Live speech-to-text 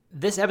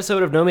This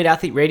episode of No Meat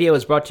Athlete Radio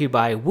is brought to you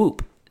by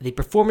Whoop, the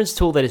performance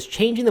tool that is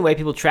changing the way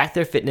people track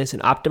their fitness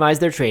and optimize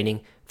their training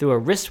through a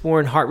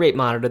wrist-worn heart rate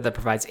monitor that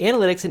provides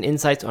analytics and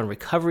insights on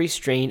recovery,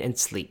 strain, and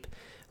sleep.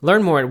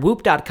 Learn more at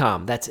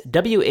whoop.com. That's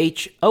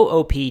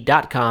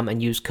WHOOP.com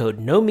and use code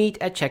NOMEAT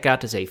at checkout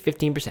to save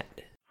 15%.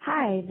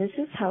 Hi, this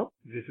is Hope.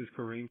 This is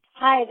Kareem.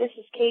 Hi, this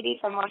is Katie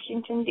from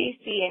Washington,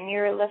 D.C., and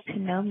you're listening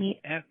to No Meat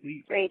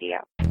Athlete Radio.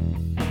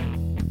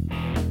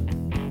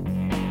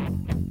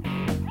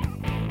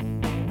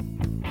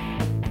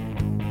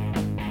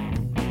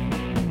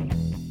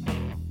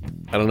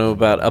 I don't know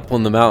about up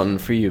on the mountain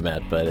for you,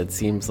 Matt, but it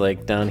seems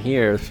like down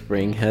here,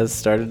 spring has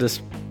started to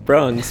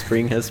sprung.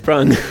 Spring has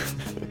sprung.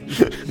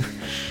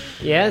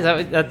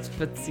 Yeah, that's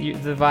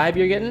the vibe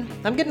you're getting?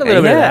 I'm getting a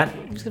little bit of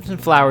that. Just got some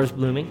flowers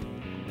blooming.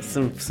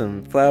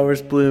 Some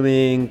flowers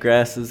blooming,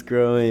 grass is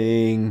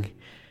growing,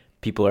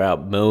 people are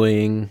out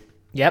mowing.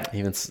 Yep.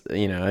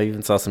 I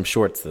even saw some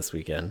shorts this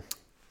weekend.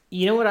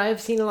 You know what I've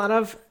seen a lot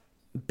of?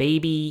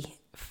 Baby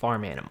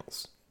farm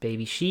animals.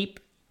 Baby sheep,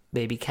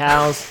 baby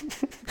cows.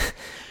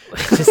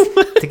 Just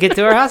to get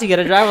to our house, you got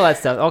to drive all that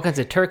stuff. All kinds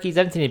of turkeys.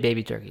 I haven't seen any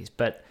baby turkeys,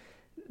 but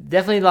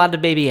definitely a lot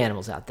of baby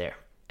animals out there.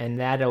 And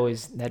that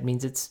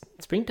means it's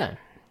springtime.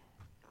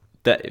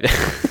 That's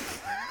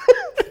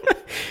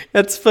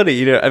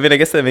funny. I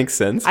guess that makes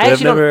sense. But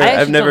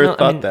I've never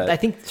thought that. I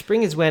think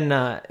spring is when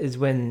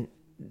they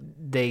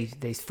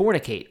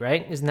fornicate,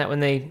 right? Isn't that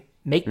when they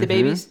make the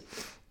babies?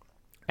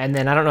 And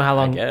then I don't know how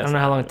long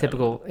a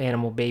typical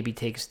animal baby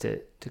takes to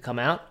come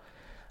out.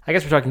 I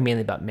guess we're talking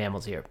mainly about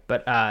mammals here,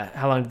 but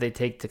how long do they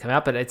take to come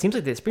out? But it seems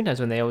like the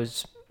springtime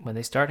is when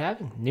they start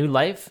having new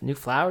life, new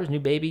flowers, new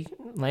baby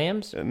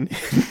lambs.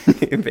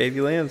 Baby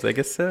lambs, I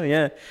guess so,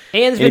 yeah.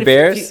 And any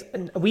bears?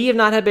 We have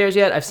not had bears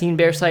yet. I've seen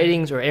bear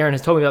sightings, or Erin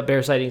has told me about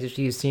bear sightings that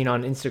she's seen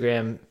on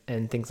Instagram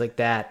and things like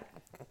that.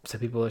 So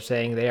people are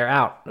saying they are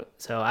out.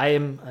 So I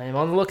am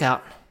on the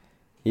lookout.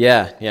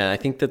 Yeah, I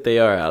think that they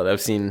are out. I've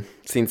seen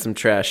some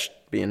trash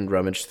being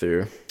rummaged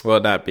through. Well,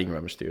 not being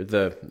rummaged through.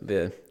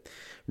 The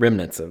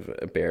remnants of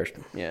a bear.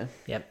 Yeah.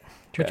 Yep.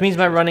 Which means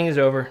my running is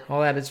over.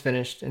 All that is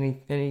finished.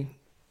 Any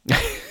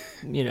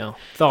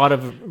thought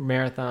of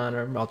marathon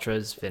or ultra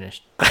is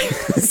finished.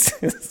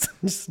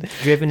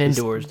 Driven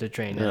indoors to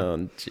train now.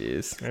 Oh,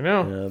 jeez. I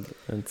know.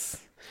 Yeah,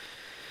 it's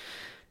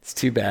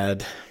too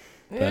bad.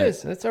 It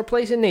is. That's our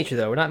place in nature,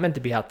 though. We're not meant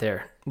to be out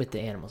there with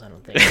the animals, I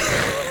don't think.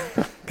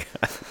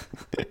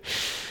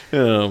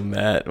 Oh,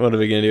 Matt, what are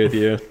we going to do with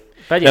you?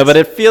 But, yes. No, but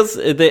it feels,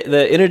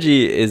 the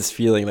energy is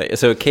feeling like,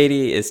 so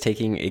Katie is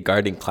taking a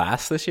gardening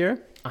class this year.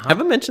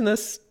 Have I mentioned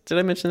this? Did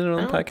I mention it on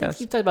the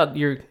podcast? You've talked about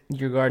your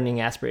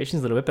gardening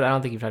aspirations a little bit, but I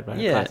don't think you've talked about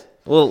it. Class.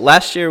 Well,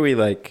 last year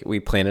we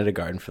planted a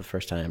garden for the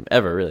first time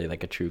ever, really,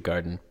 like a true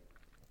garden.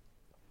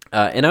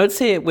 And I would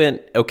say it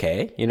went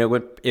okay.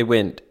 It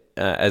went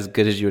as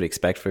good as you would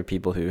expect for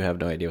people who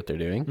have no idea what they're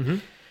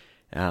doing.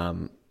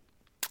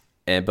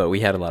 But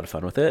we had a lot of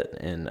fun with it,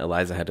 and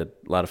Eliza had a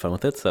lot of fun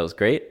with it, so that was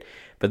great.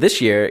 But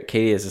this year,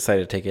 Katie has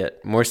decided to take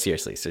it more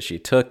seriously. So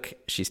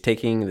she's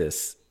taking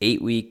this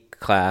 8-week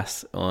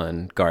class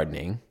on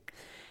gardening,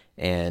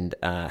 and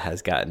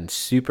has gotten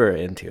super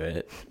into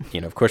it.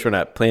 Of course, we're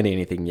not planting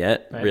anything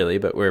yet, right, really,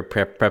 but we're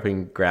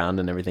prepping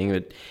ground and everything.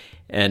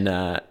 And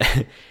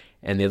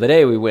and the other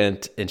day we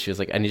went, and she was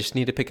like, "I just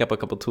need to pick up a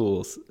couple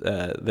tools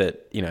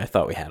that I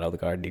thought we had all the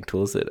gardening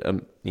tools that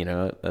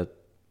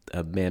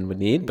a man would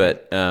need,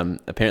 but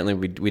apparently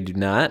we do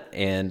not."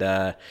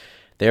 And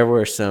there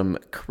were some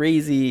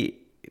crazy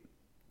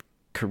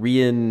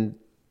Korean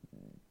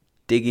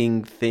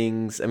digging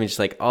things. Just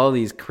like all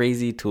these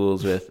crazy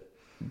tools with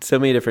so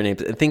many different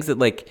names and things that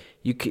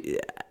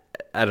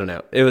I don't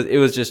know. It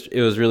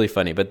was really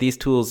funny, but these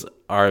tools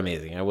are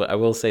amazing. I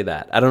will say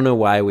that. I don't know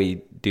why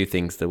we do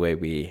things the way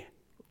we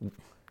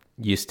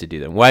used to do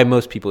them. Why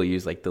most people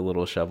use like the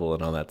little shovel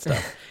and all that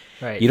stuff.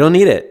 Right. You don't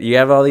need it. You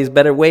have all these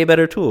way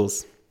better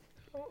tools.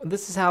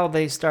 This is how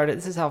they started.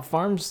 This is how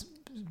farms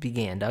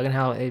began, Doug, and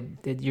how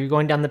you're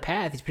going down the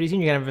path. Pretty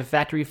soon you're going to have a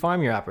factory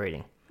farm you're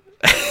operating.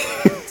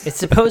 It's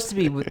supposed to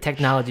be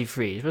technology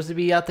free. You're supposed to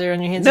be out there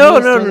on your hands.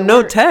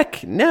 No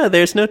tech. No,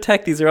 there's no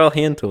tech. These are all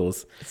hand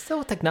tools. It's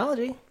still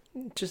technology.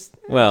 Just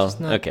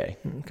okay.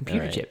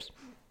 Computer chips.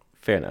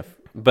 Fair enough.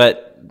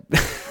 But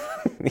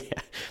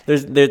yeah,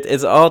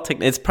 it's all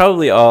it's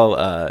probably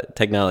all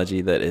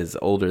technology that is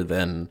older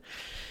than,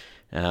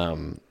 I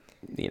don't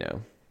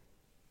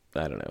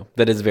know.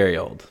 That is very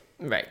old.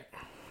 Right.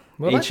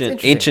 Well,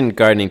 ancient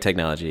gardening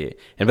technology,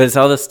 but it's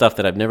all this stuff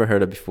that I've never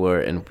heard of before.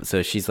 And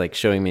so she's like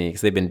showing me,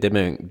 because they've been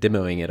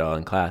demoing it all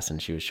in class,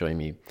 and she was showing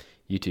me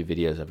YouTube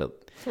videos of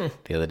it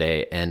the other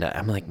day. And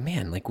I'm like,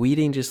 man, like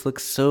weeding just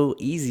looks so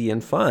easy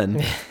and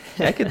fun.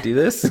 I could do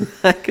this.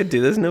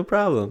 No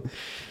problem.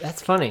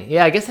 That's funny.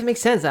 Yeah, I guess that makes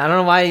sense. I don't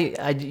know why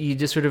you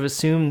just sort of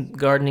assume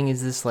gardening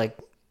is this like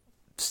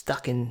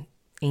stuck in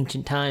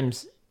ancient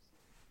times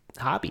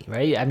hobby,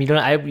 right? I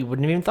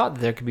wouldn't have even thought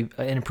that there could be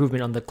an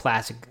improvement on the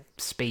classic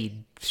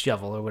spade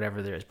shovel or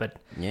whatever there is, but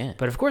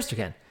of course there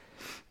can.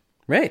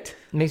 Right.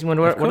 It makes me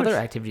wonder what other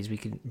activities we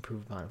could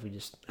improve upon if we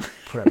just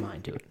put our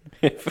mind to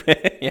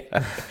it.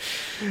 Yeah.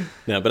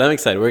 No, but I'm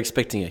excited. We're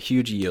expecting a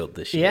huge yield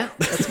this year. Yeah,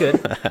 that's good.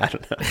 I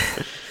don't know.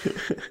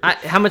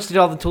 How much did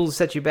all the tools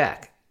set you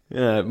back?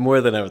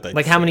 More than I would think.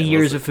 Like how many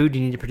years of food do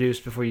you need to produce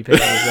before you pay for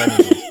those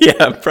gardening tools?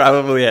 Yeah,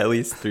 probably at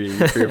least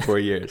 3 or 4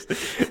 years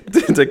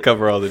to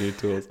cover all the new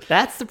tools.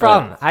 That's the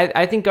problem.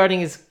 I think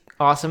gardening is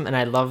awesome, and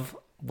I love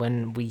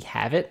when we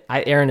have it.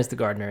 Aaron is the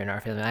gardener in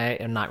our family. I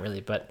am not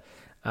really, but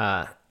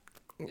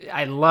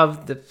I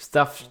love the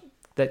stuff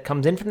that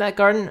comes in from that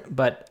garden,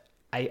 but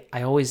I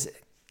always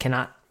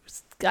cannot,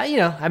 I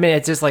mean,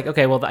 it's just like,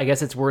 okay, well, I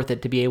guess it's worth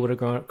it to be able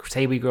to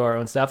say we grow our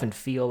own stuff and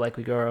feel like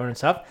we grow our own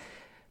stuff.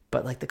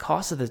 But like the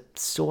cost of the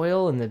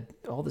soil and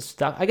all the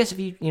stuff, I guess if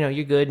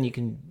you're good and you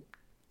can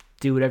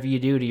do whatever you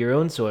do to your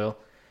own soil,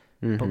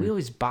 but we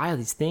always buy all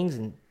these things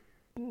and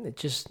it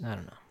just, I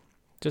don't know.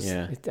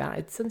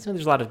 It seems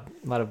there's a lot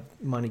of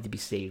money to be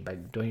saved by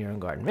doing your own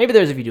garden. Maybe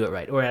there's if you do it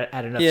right or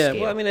at enough scale.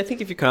 Yeah, well, I mean, I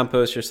think if you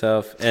compost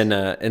yourself,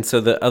 and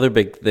so the other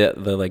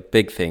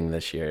big thing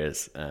this year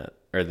is,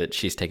 or that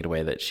she's taken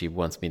away that she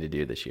wants me to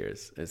do this year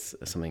is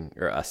something,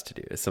 or us to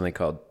do, is something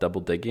called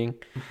double digging,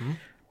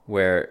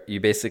 where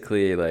you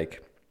basically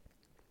like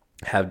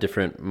have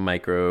different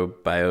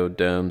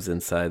microbiomes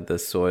inside the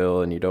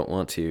soil, and you don't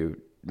want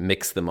to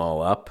mix them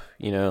all up.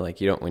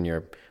 Like you don't when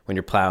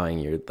you're plowing,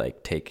 you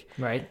like take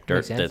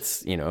dirt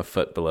that's a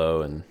foot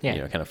below and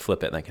kind of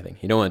flip it and that kind of thing.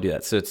 You don't want to do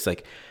that. So it's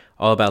like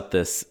all about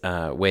this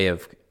way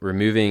of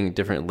removing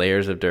different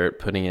layers of dirt,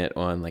 putting it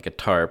on like a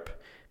tarp,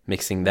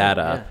 mixing that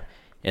up,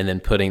 and then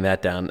putting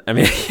that down. I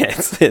mean,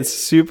 it's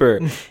super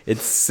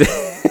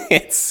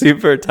it's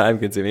super time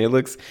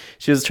consuming.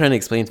 She was trying to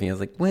explain to me. I was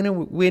like,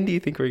 when do you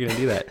think we're gonna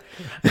do that?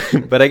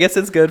 But I guess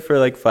it's good for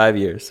like 5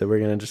 years. So we're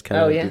gonna just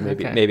kind of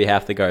do maybe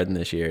half the garden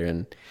this year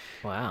and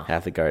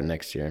half the garden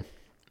next year.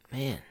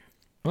 Man,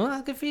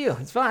 well, good for you.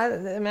 It's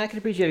fun. I mean, I can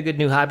appreciate a good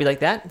new hobby like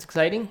that. It's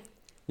exciting.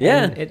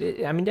 Yeah.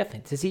 And I mean,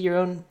 definitely to see your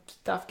own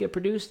stuff get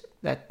produced,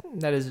 that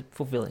is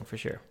fulfilling for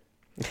sure.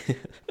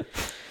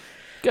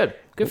 Good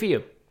for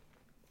you.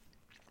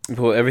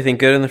 Well, everything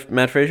good in the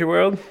Matt Fraser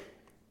world?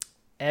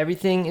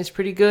 Everything is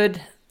pretty good.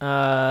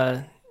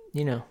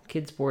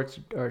 Kid sports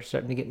are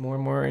starting to get more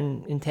and more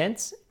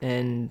intense,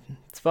 and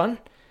it's fun.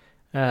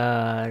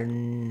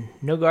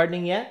 No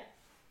gardening yet.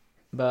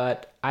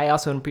 But I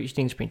also am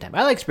appreciating springtime.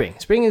 I like spring.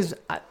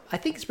 I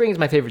think spring is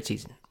my favorite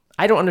season.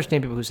 I don't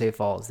understand people who say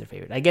fall is their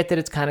favorite. I get that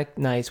it's kind of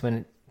nice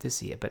to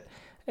see it, but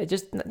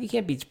you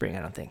can't beat spring,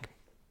 I don't think.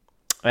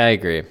 I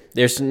agree.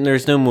 There's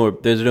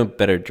no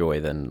better joy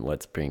than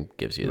what spring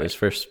gives you. Right. Those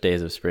first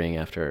days of spring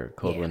after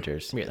cold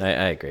winters. Really.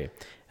 I agree.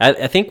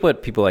 I think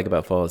what people like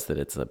about fall is that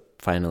it's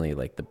finally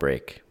like the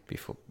break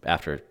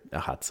after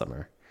a hot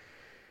summer.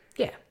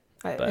 Yeah.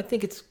 I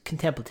think it's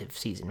contemplative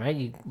season, right?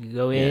 You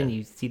go in,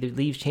 you see the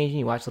leaves changing,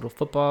 you watch a little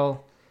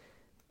football.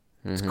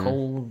 It's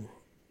cold,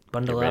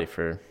 bundle up. Get ready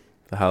for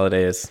the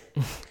holidays.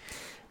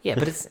 Yeah,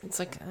 but it's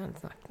like,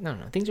 no,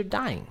 things are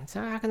dying. So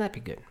how can that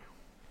be good?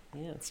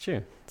 Yeah, it's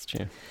true. It's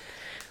true.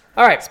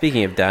 All right.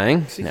 Speaking of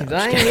dying. We have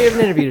an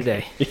interview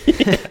today.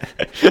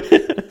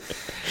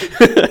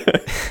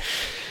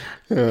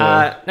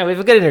 No, we have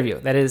a good interview.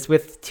 That is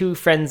with two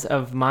friends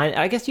of mine.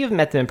 I guess you haven't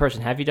met them in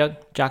person, have you, Doug?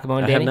 Giacomo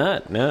and Danny? I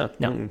have not,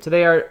 no. No. So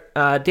they are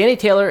Danny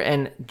Taylor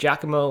and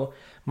Giacomo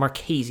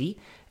Marchese.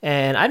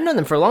 And I've known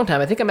them for a long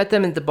time. I think I met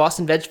them at the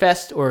Boston Veg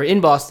Fest, or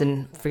in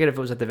Boston. I forget if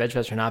it was at the Veg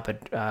Fest or not,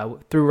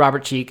 but through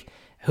Robert Cheek,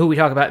 who we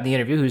talk about in the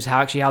interview, who's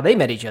how they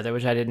met each other,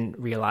 which I didn't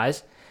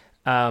realize.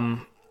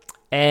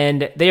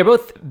 And they are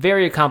both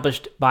very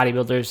accomplished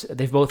bodybuilders.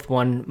 They've both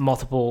won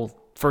multiple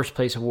first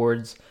place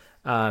awards.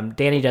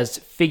 Danny does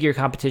figure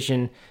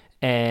competition,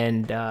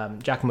 and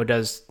Giacomo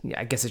does,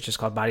 I guess it's just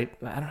called body.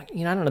 I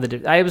don't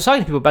know. I was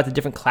talking to people about the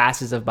different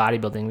classes of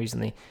bodybuilding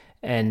recently,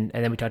 and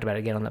then we talked about it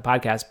again on the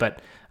podcast.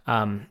 But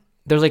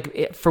there's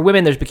like, for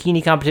women, there's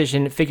bikini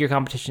competition, figure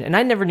competition, and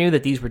I never knew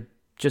that these were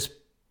just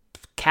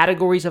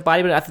categories of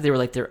bodybuilding. I thought they were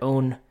like their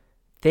own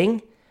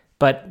thing,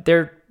 but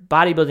they're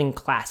bodybuilding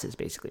classes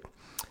basically.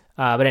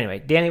 But anyway,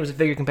 Danny was a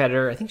figure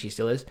competitor. I think she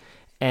still is.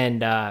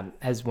 And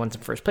has won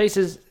some first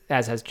places,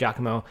 as has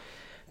Giacomo.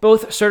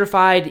 Both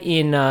certified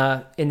in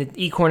the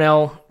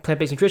eCornell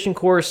plant-based nutrition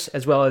course,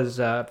 as well as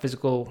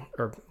physical,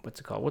 or what's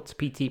it called? What's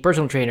PT?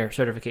 Personal trainer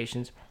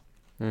certifications.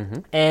 Mm-hmm.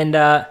 And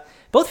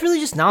both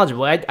really just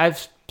knowledgeable.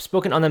 I've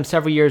spoken on them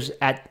several years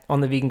on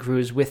the Vegan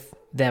Cruise with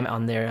them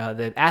on their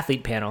the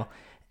athlete panel.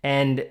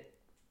 And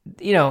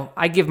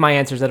I give my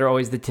answers that are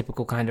always the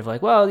typical kind of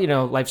like, well,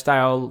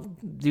 lifestyle,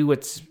 do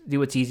what's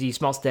easy,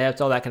 small steps,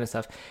 all that kind of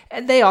stuff.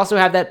 And they also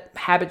have that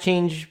habit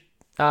change,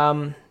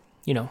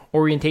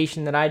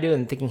 orientation that I do,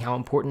 and thinking how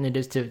important it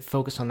is to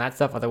focus on that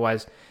stuff.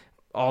 Otherwise,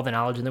 all the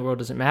knowledge in the world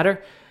doesn't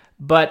matter.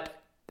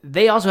 But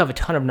they also have a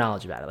ton of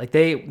knowledge about it. Like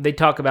they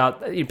talk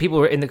about, people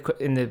who are in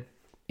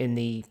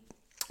the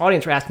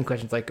audience were asking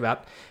questions like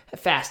about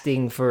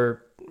fasting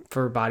for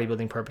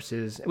bodybuilding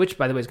purposes, which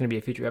by the way is going to be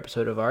a future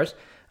episode of ours.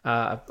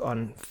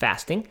 On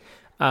fasting.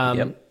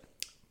 Yep.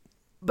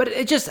 but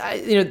it just,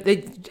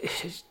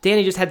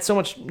 Danny just had so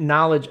much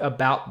knowledge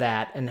about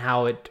that and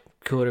how it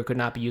could or could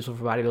not be useful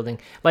for bodybuilding.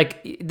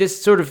 Like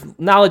this sort of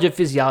knowledge of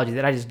physiology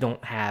that I just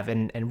don't have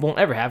and won't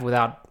ever have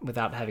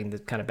without having the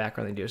kind of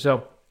background they do.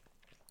 So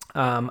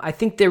I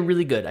think they're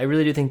really good. I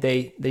really do think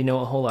they know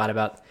a whole lot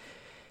about,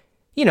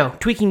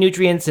 tweaking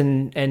nutrients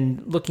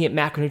and looking at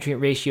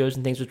macronutrient ratios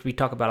and things, which we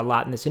talk about a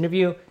lot in this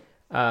interview,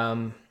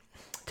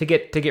 to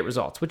get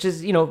results, which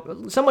is,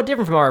 somewhat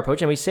different from our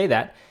approach. And we say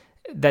that.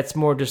 That's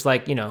more just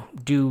like,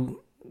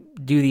 do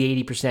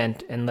the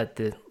 80% and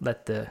do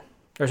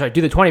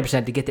the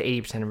 20% to get to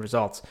 80% of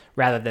results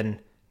rather than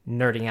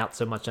nerding out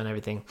so much on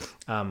everything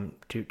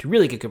to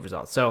really get good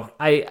results. So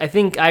I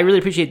think I really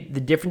appreciate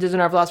the differences in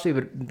our philosophy,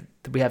 but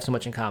we have so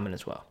much in common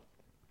as well.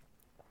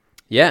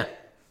 Yeah.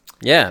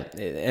 Yeah.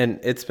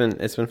 And it's been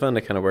fun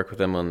to kind of work with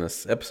them on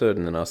this episode,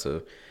 and then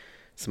also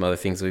some other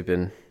things we've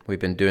been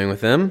doing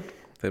with them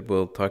that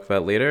we'll talk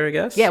about later, I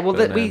guess. Yeah, well,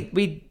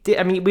 we did.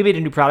 I mean, we made a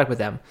new product with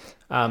them,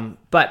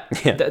 but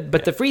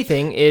the free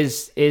thing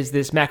is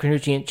this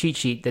macronutrient cheat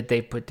sheet that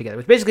they put together,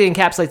 which basically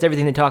encapsulates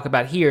everything they talk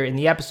about here in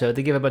the episode.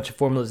 They give a bunch of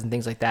formulas and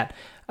things like that.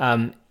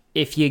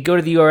 If you go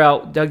to the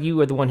URL, Doug, you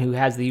are the one who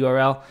has the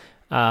URL,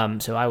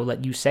 so I will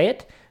let you say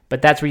it.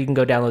 But that's where you can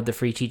go download the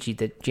free cheat sheet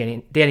that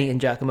Danny and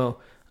Giacomo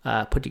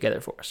put together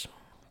for us.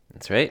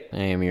 That's right. I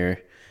am your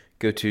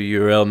go-to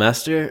URL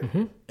master,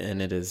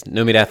 and it is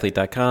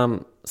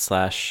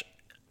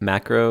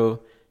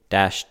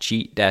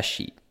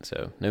nomeatathlete.com/macro-cheat-sheet.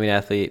 So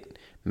nomeatathlete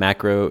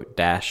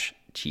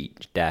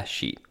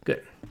macro-cheat-sheet.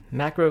 Good.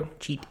 Macro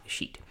cheat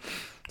sheet.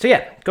 So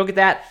yeah, go get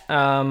that.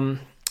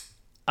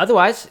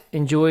 Otherwise,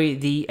 enjoy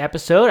the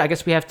episode. I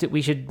guess we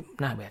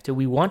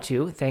want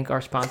to thank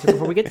our sponsor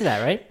before we get to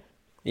that, right?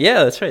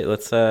 Yeah, that's right.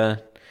 Let's do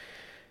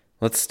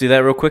that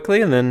real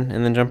quickly and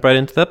then jump right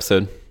into the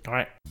episode. All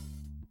right.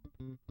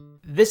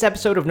 This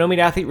episode of No Meat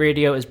Athlete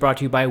Radio is brought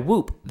to you by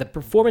Whoop, the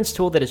performance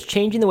tool that is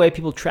changing the way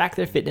people track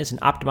their fitness and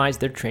optimize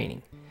their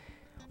training.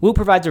 Whoop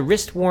provides a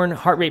wrist-worn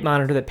heart rate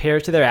monitor that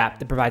pairs to their app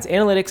that provides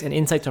analytics and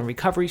insights on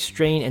recovery,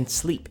 strain, and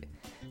sleep.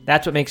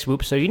 That's what makes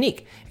Whoop so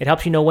unique. It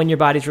helps you know when your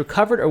body's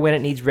recovered or when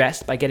it needs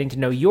rest by getting to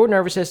know your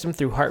nervous system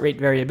through heart rate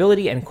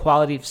variability and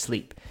quality of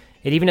sleep.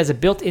 It even has a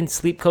built-in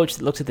sleep coach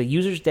that looks at the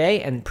user's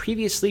day and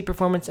previous sleep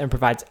performance and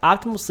provides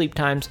optimal sleep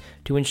times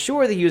to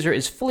ensure the user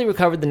is fully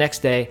recovered the next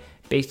day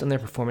based on their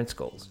performance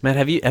goals. Matt,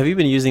 have you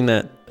been using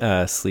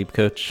that sleep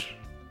coach?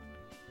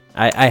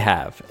 I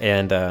have,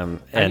 and I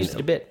used it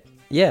a bit.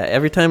 Yeah,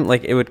 every time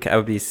I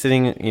would be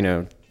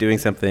sitting, doing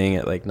something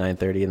at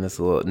 9:30, and this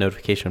little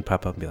notification would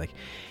pop up and be like,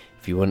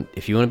 if you want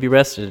to be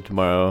rested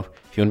tomorrow,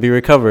 if you want to be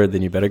recovered,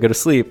 then you better go to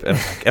sleep. And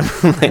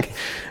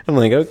I'm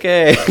like,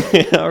 okay,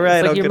 all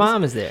right. It's like your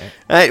mom is there.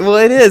 Well,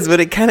 it is, but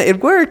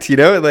it worked,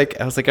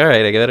 I was like, all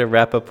right, I gotta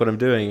wrap up what I'm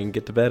doing and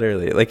get to bed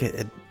early.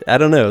 I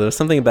don't know, there's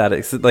something about it.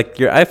 It's like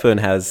your iPhone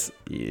has,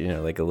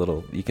 a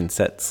little, you can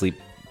set sleep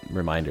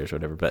reminders or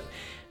whatever, but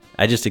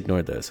I just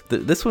ignored those.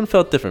 This one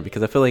felt different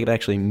because I feel like it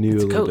actually knew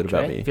a little bit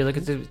about me. I feel like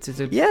it's a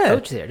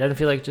coach there. It doesn't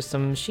feel like just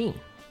some machine.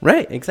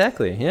 Right,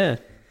 exactly, yeah.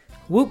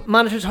 Whoop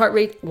monitors heart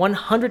rate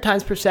 100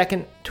 times per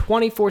second,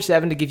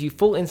 24/7 to give you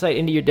full insight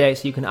into your day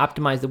so you can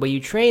optimize the way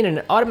you train, and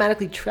it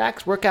automatically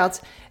tracks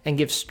workouts and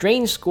gives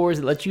strain scores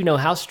that let you know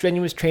how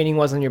strenuous training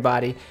was on your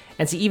body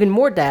and see even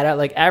more data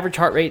like average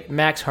heart rate,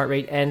 max heart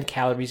rate, and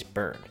calories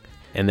burned.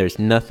 And there's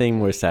nothing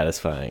more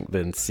satisfying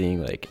than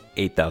seeing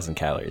 8,000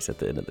 calories at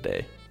the end of the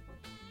day.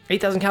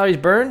 8,000 calories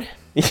burned?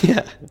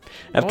 Yeah.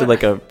 After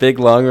a big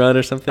long run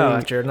or something. Oh,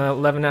 after an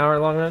 11-hour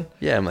long run?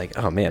 Yeah, I'm like,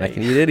 oh man, I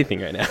can eat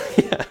anything right now.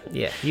 Yeah.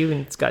 Yeah, you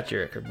and Scott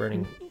Jurek are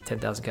burning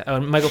 10,000 calories. Oh,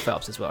 and Michael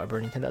Phelps as well are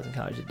burning 10,000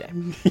 calories a day.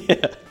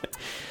 Yeah.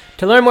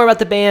 To learn more about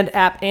the band,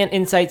 app, and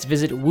insights,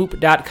 visit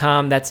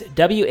whoop.com. That's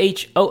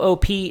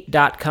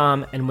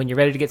WHOOP.com. And when you're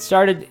ready to get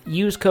started,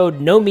 use code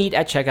NOMEAT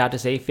at checkout to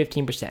save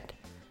 15%.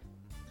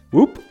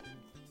 Whoop.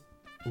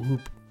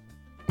 Whoop.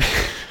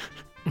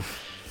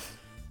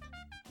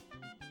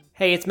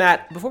 Hey, it's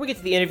Matt. Before we get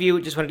to the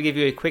interview, just wanted to give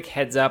you a quick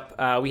heads up.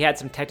 We had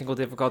some technical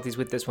difficulties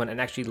with this one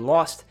and actually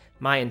lost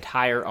my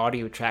entire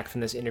audio track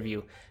from this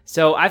interview.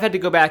 So I've had to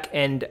go back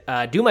and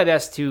do my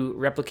best to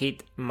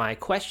replicate my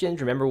questions,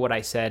 remember what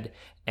I said,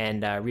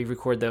 and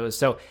re-record those.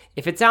 So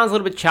if it sounds a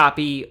little bit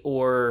choppy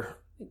or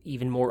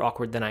even more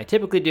awkward than I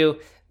typically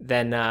do,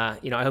 then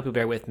I hope you'll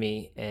bear with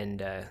me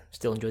and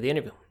still enjoy the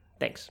interview.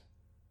 Thanks.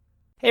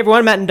 Hey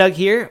everyone, Matt and Doug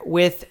here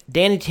with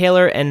Danny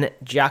Taylor and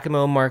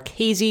Giacomo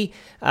Marchese,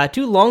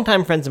 two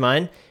longtime friends of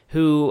mine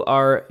who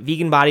are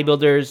vegan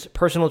bodybuilders,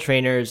 personal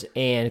trainers,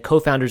 and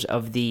co-founders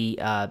of the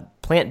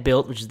Plant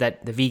Built, which is the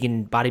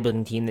vegan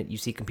bodybuilding team that you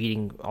see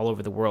competing all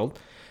over the world,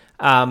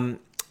 who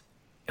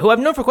I've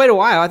known for quite a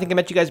while. I think I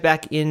met you guys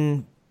back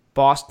in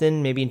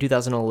Boston, maybe in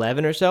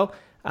 2011 or so.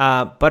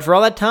 But for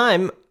all that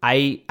time,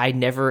 I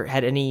never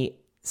had any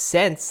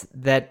sense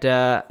that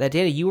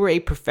Danny, you were a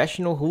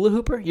professional hula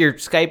hooper. Your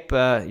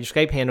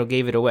Skype handle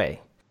gave it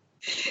away.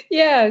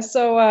 Yeah,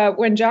 so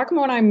when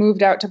Giacomo and I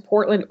moved out to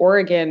Portland,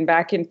 Oregon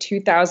back in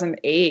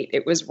 2008,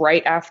 it was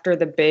right after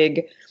the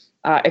big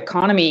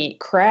economy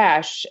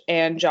crash,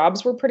 and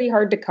jobs were pretty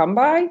hard to come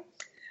by.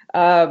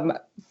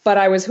 But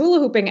I was hula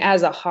hooping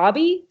as a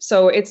hobby.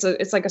 So it's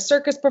like a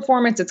circus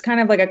performance. It's kind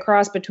of like a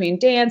cross between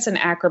dance and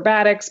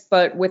acrobatics,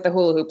 but with a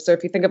hula hoop. So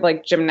if you think of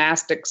like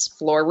gymnastics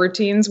floor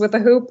routines with a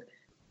hoop,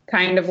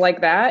 kind of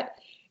like that.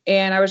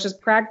 And I was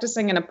just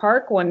practicing in a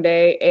park one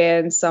day,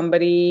 and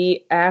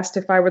somebody asked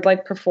if I would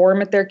like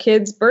perform at their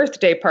kid's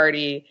birthday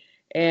party.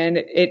 And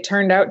it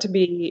turned out to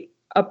be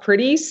a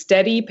pretty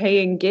steady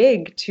paying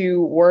gig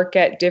to work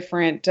at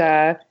different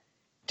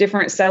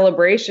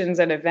celebrations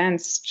and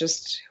events,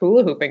 just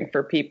hula hooping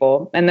for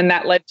people. And then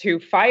that led to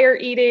fire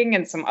eating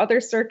and some other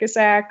circus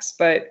acts.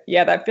 But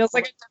yeah, that feels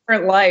like a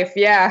different life.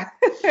 Yeah.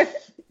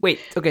 Wait,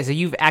 okay, so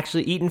you've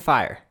actually eaten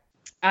fire?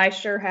 I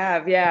sure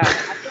have, yeah.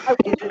 I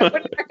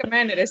wouldn't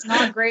recommend it. It's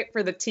not great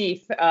for the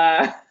teeth.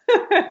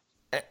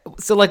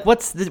 So, like,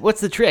 what's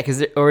the trick?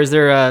 Is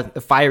there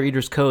a fire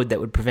eater's code that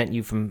would prevent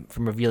you from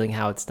revealing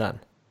how it's done?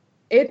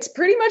 It's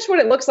pretty much what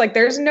it looks like.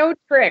 There's no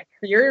trick.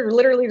 You're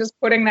literally just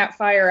putting that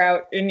fire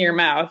out in your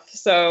mouth.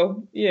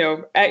 So,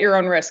 at your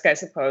own risk, I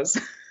suppose.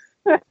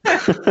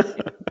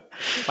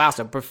 Wow,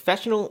 so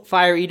professional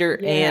fire eater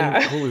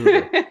and hula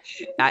hooper.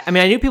 I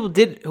mean, I knew people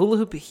did hula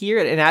hoop here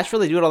in Asheville.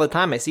 They do it all the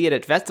time. I see it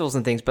at festivals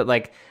and things, but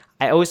like,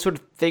 I always sort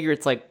of figure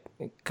it's like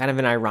kind of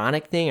an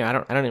ironic thing. Or I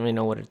don't really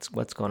know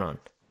what's going on.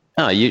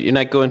 Oh, you're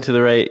not going to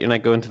the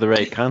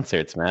right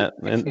concerts, Matt,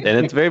 and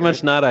it's very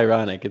much not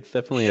ironic. It's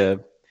definitely a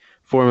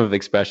form of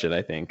expression,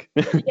 I think.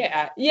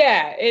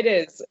 Yeah, it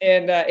is.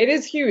 And it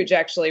is huge,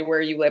 actually,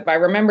 where you live. I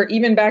remember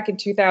even back in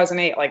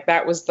 2008, like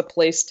that was the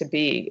place to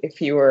be if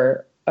you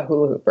were a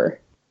hula hooper.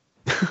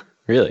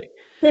 Really?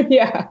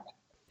 Yeah.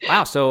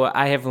 Wow, so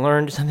I have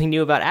learned something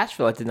new about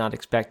Asheville. I did not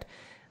expect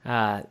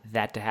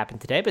that to happen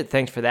today, but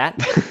thanks for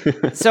that.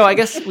 So I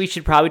guess we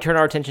should probably turn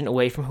our attention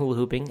away from hula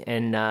hooping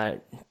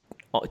and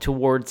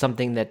towards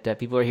something that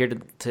people are here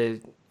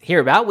to hear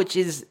about, which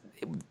is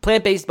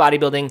plant-based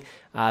bodybuilding,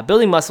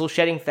 building muscle,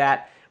 shedding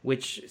fat,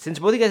 which, since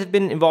both of you guys have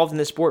been involved in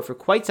this sport for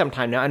quite some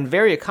time now and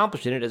very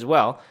accomplished in it as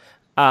well,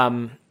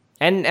 and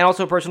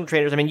also personal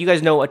trainers, I mean, you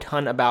guys know a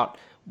ton about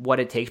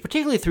what it takes,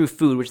 particularly through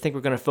food, which I think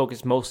we're going to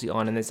focus mostly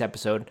on in this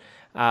episode,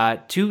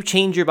 to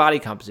change your body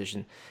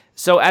composition.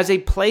 So as a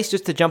place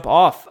just to jump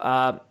off,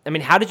 I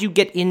mean, how did you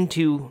get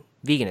into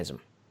veganism?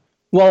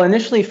 Well,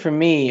 initially for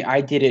me,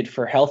 I did it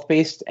for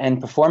health-based and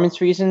performance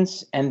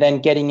reasons. And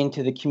then getting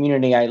into the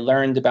community, I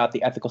learned about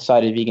the ethical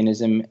side of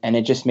veganism, and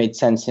it just made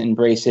sense to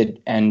embrace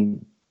it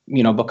and,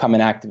 become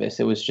an activist.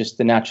 It was just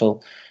the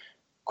natural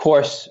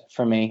course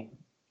for me.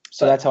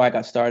 So that's how I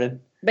got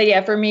started. But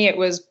yeah, for me, it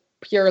was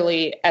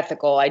purely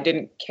ethical. I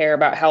didn't care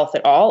about health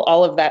at all.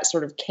 All of that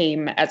sort of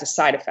came as a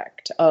side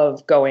effect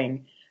of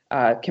going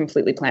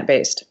completely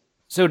plant-based.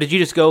 So did you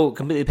just go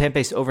completely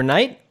plant-based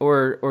overnight,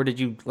 or did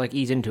you like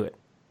ease into it?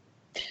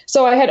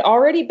 So I had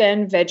already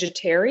been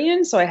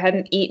vegetarian, so I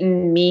hadn't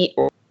eaten meat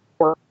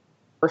or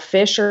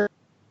fish or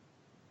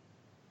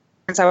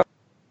since I was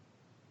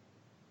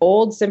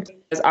old, simply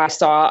because I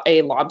saw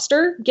a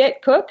lobster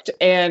get cooked,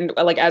 and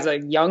like as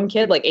a young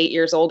kid, like 8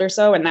 years old or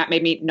so, and that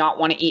made me not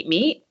want to eat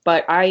meat.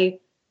 But I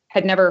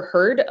had never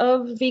heard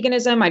of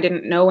veganism. I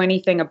didn't know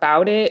anything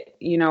about it,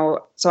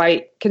 so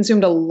I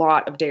consumed a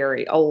lot of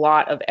dairy, a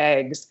lot of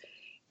eggs.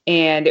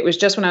 And it was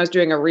just when I was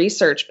doing a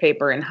research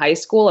paper in high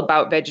school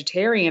about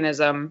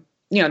vegetarianism,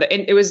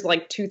 it was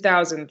like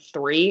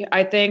 2003,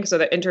 I think. So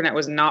the internet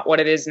was not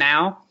what it is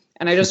now.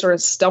 And I just sort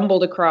of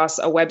stumbled across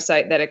a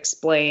website that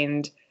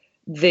explained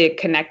the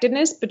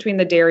connectedness between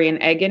the dairy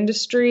and egg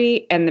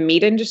industry and the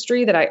meat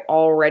industry that I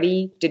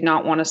already did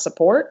not want to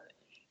support.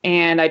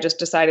 And I just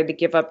decided to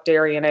give up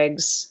dairy and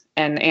eggs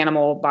and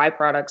animal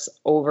byproducts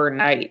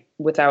overnight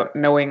without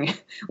knowing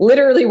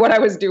literally what I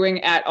was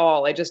doing at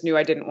all. I just knew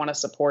I didn't want to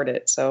support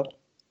it. So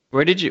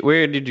where did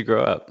you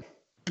grow up?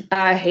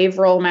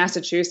 Haverhill,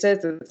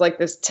 Massachusetts. It's like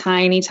this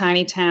tiny,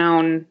 tiny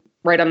town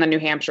right on the New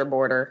Hampshire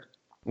border.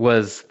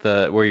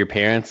 Were your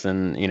parents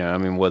and,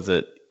 was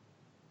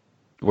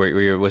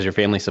your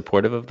family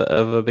supportive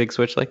of a big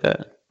switch like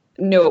that?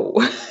 No.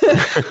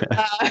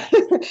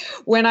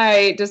 When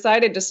I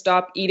decided to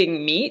stop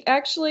eating meat,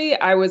 actually,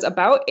 I was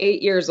about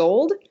 8 years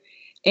old.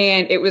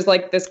 And it was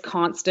like this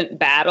constant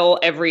battle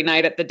every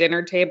night at the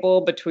dinner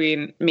table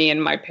between me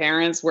and my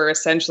parents, where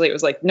essentially it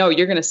was like, no,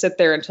 you're going to sit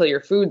there until your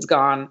food's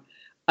gone.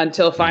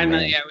 Until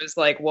finally I was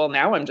like, well,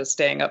 now I'm just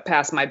staying up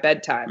past my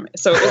bedtime.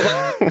 So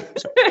it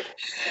was like,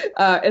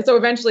 and so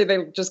eventually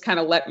they just kind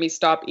of let me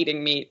stop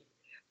eating meat.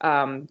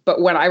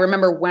 But when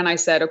I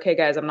said, okay,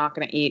 guys, I'm not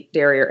going to eat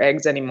dairy or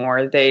eggs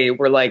anymore, they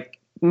were like,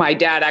 my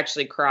dad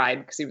actually cried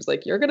because he was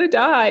like, you're going to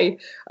die.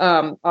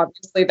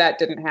 Obviously that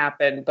didn't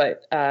happen,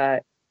 but,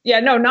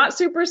 not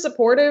super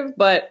supportive,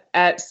 but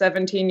at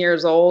 17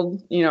 years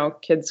old,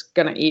 kids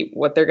going to eat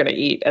what they're going to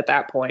eat at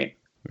that point.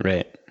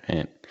 Right.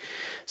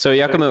 So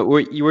Yakima, were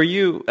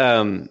you,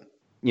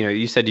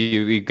 you said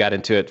you got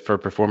into it for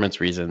performance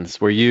reasons.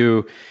 Were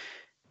you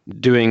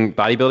doing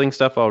bodybuilding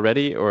stuff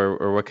already,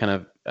 or what kind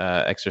of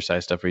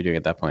exercise stuff were you doing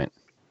at that point?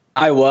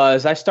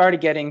 I started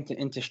getting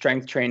into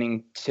strength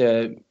training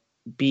to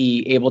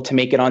be able to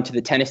make it onto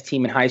the tennis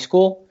team in high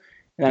school.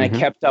 And then I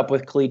kept up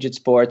with collegiate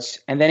sports.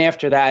 And then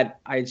after that,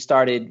 I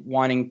started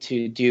wanting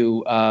to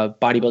do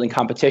bodybuilding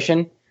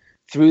competition.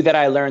 Through that,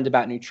 I learned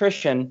about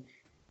nutrition.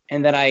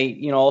 And then I,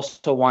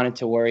 also wanted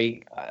to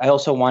worry. I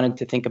also wanted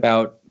to think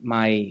about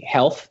my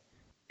health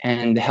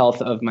and the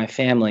health of my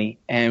family.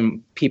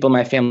 And people in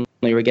my family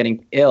were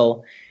getting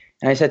ill.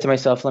 And I said to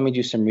myself, let me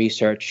do some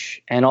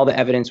research. And all the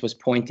evidence was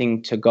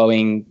pointing to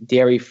going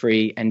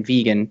dairy-free and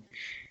vegan.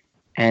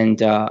 And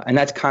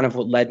that's kind of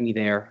what led me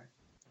there.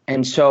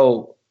 And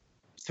so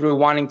through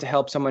wanting to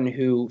help someone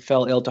who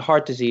fell ill to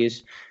heart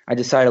disease, I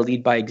decided to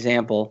lead by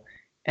example.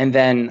 And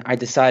then I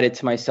decided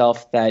to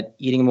myself that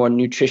eating more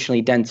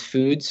nutritionally dense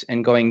foods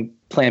and going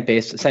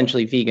plant-based,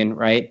 essentially vegan,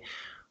 right,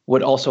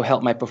 would also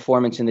help my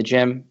performance in the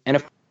gym. And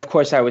of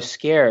course, I was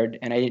scared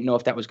and I didn't know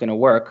if that was going to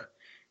work.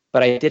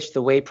 But I ditched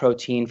the whey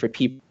protein for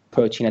pea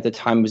protein at the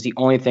time. It was the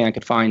only thing I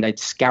could find. I'd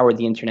scoured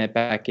the internet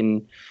back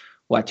in,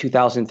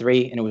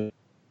 2003, and it was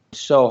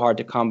so hard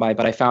to come by.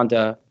 But I found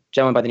a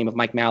gentleman by the name of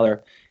Mike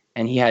Maller,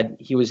 and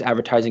he was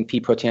advertising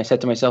pea protein. I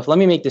said to myself, let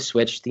me make the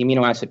switch. The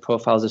amino acid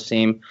profile is the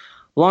same.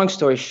 Long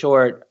story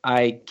short,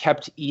 I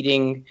kept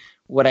eating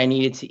what I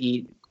needed to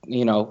eat,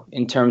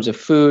 in terms of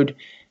food,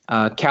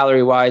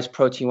 calorie-wise,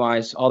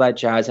 protein-wise, all that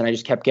jazz. And I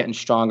just kept getting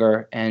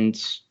stronger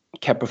and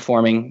kept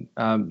performing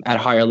at a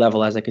higher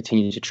level as I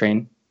continued to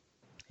train.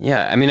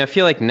 Yeah, I mean, I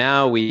feel like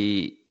now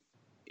we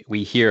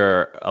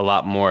hear a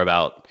lot more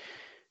about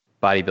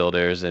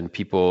bodybuilders and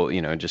people,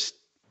 just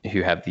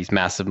who have these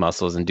massive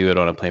muscles and do it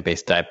on a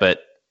plant-based diet. But,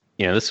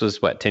 this was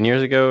 10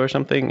 years ago or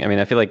something? I mean,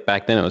 I feel like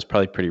back then it was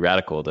probably pretty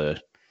radical to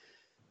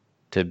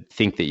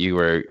think that you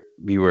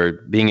were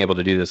being able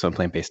to do this on a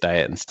plant-based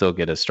diet and still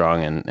get as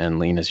strong and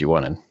lean as you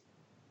wanted.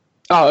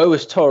 Oh, it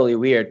was totally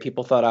weird.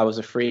 People thought I was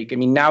a freak. I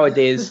mean,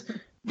 nowadays,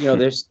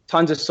 there's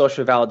tons of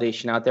social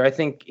validation out there. I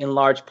think in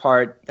large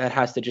part that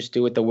has to just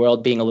do with the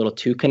world being a little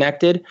too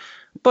connected.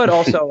 But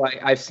also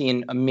I've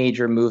seen a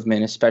major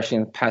movement, especially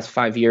in the past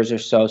 5 years or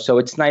so. So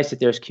it's nice that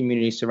there's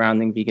community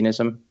surrounding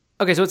veganism.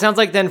 Okay, so it sounds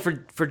like then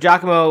for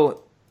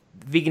Giacomo,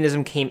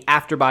 veganism came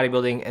after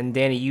bodybuilding, and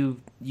Danny,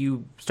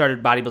 you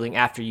started bodybuilding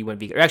after you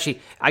went vegan. Or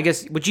actually, I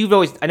guess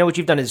I know what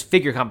you've done is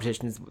figure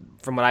competitions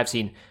from what I've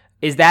seen.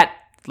 Is that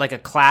like a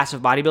class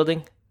of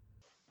bodybuilding?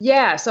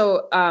 Yeah,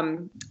 so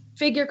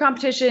figure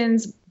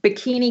competitions,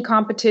 bikini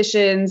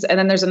competitions, and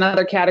then there's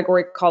another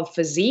category called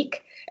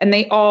physique. And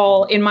they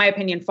all, in my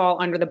opinion,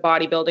 fall under the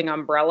bodybuilding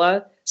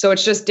umbrella. So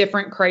it's just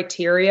different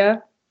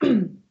criteria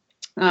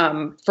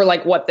for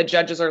like what the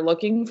judges are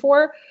looking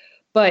for.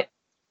 But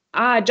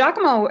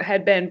Giacomo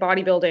had been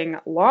bodybuilding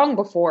long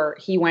before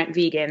he went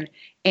vegan.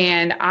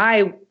 And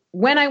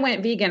when I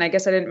went vegan, I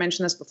guess I didn't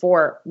mention this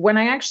before, when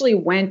I actually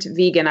went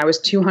vegan, I was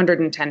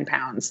 210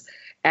 pounds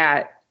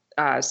at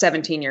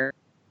 17 years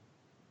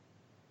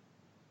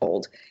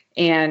old.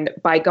 And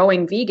by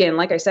going vegan,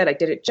 like I said, I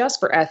did it just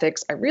for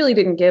ethics. I really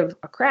didn't give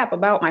a crap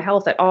about my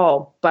health at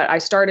all, but I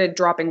started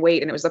dropping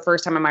weight. And it was the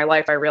first time in my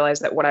life I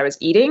realized that what I was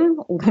eating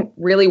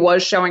really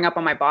was showing up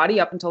on my body.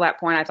 Up until that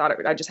point, I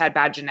thought I just had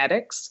bad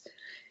genetics.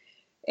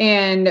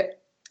 And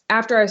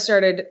after I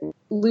started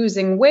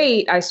losing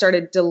weight, I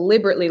started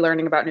deliberately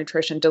learning about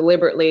nutrition,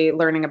 deliberately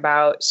learning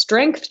about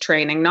strength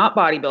training, not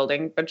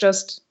bodybuilding, but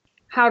just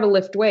how to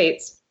lift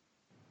weights.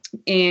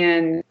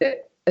 And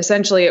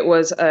essentially, it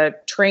was a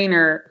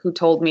trainer who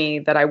told me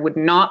that I would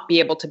not be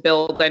able to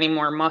build any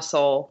more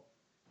muscle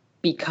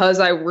because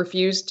I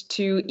refused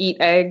to eat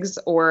eggs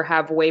or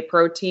have whey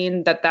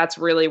protein. That's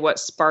really what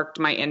sparked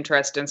my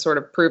interest in sort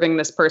of proving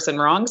this person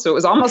wrong. So it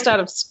was almost out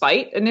of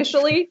spite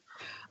initially.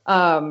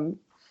 But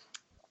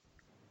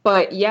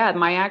yeah,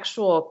 my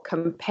actual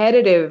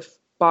competitive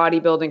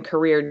bodybuilding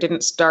career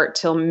didn't start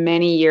till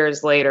many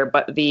years later,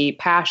 but the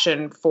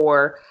passion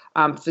for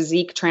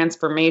physique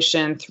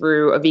transformation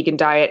through a vegan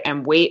diet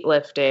and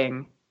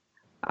weightlifting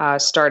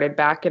started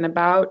back in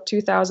about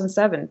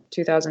 2007,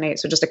 2008.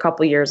 So just a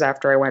couple of years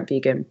after I went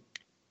vegan.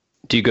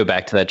 Do you go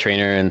back to that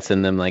trainer and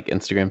send them like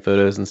Instagram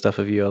photos and stuff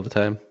of you all the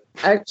time?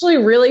 Actually,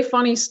 really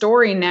funny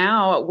story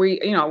now.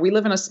 We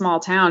live in a small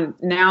town.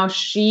 Now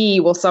she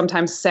will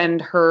sometimes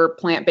send her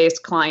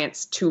plant-based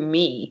clients to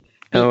me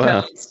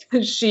because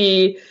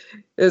she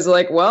is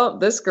like, well,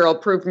 this girl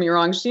proved me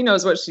wrong. She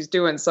knows what she's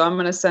doing. So I'm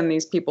going to send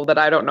these people that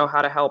I don't know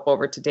how to help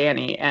over to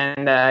Danny.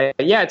 And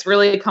it's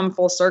really come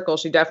full circle.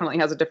 She definitely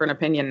has a different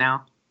opinion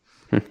now.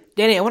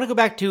 Danny, I want to go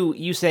back to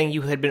you saying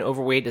you had been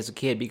overweight as a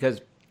kid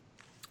because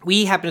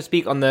we happened to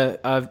speak on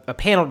a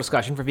panel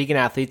discussion for vegan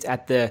athletes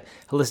at the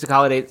Holistic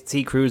Holiday at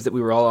Sea cruise that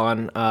we were all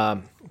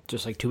on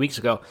just like 2 weeks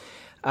ago.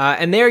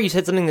 And there you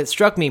said something that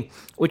struck me,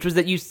 which was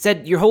that you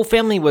said your whole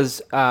family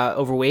was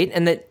overweight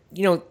and that,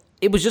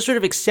 it was just sort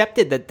of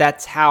accepted that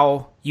that's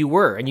how you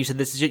were. And you said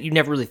you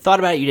never really thought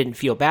about it. You didn't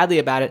feel badly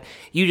about it.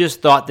 You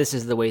just thought this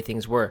is the way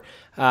things were,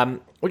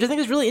 which I think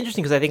is really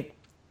interesting because I think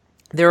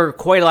there are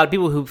quite a lot of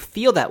people who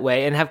feel that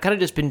way and have kind of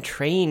just been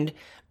trained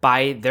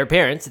by their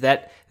parents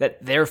that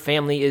their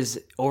family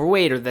is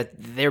overweight or that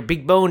they're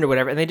big boned or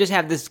whatever. And they just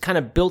have this kind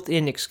of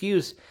built-in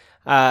excuse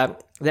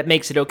that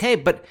makes it okay.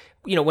 But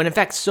when in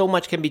fact so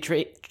much can be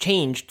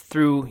changed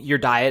through your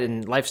diet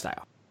and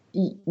lifestyle.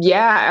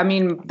 Yeah, I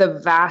mean, the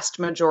vast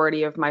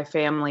majority of my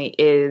family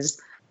is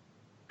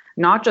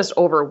not just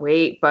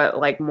overweight, but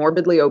like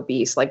morbidly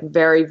obese, like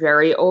very,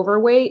 very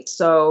overweight.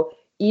 So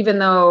even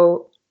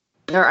though,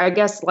 or I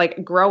guess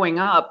like growing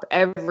up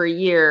every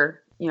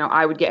year,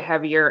 I would get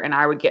heavier and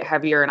I would get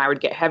heavier and I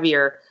would get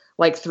heavier,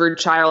 like through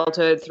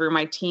childhood, through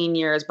my teen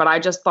years. But I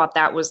just thought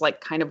that was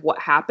like kind of what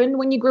happened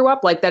when you grew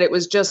up, like that it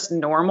was just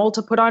normal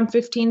to put on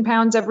 15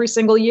 pounds every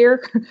single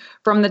year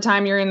from the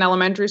time you're in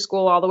elementary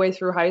school all the way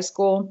through high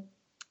school,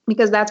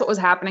 because that's what was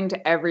happening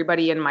to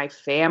everybody in my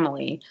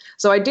family.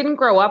 So I didn't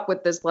grow up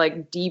with this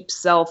like deep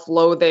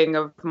self-loathing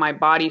of my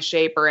body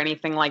shape or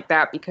anything like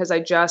that, because I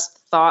just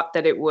thought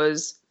that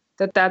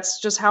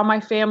that's just how my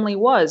family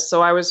was.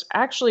 So I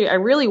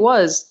really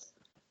was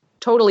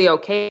totally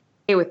okay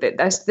with it.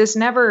 This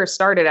never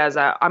started as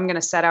I'm going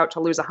to set out to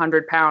lose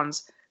 100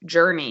 pounds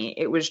journey.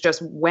 It was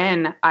just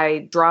when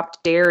I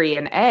dropped dairy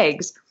and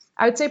eggs,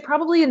 I would say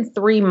probably in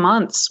 3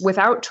 months,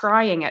 without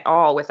trying at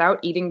all, without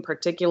eating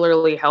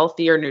particularly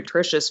healthy or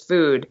nutritious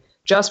food,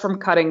 just from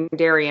cutting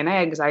dairy and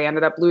eggs, I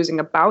ended up losing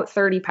about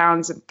 30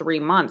 pounds in 3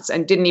 months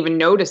and didn't even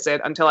notice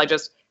it until I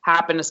just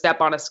happened to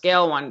step on a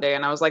scale one day.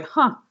 And I was like,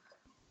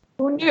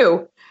 who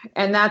knew?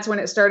 And that's when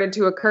it started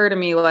to occur to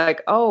me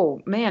like,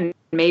 oh man,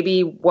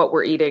 maybe what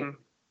we're eating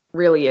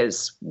really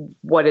is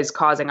what is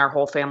causing our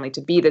whole family to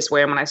be this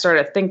way. And when I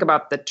started to think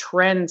about the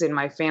trends in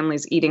my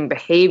family's eating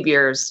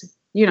behaviors,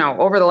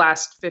 over the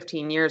last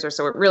 15 years or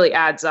so, it really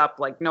adds up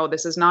like, no,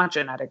 this is not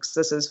genetics.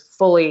 This is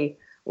fully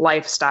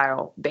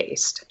lifestyle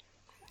based.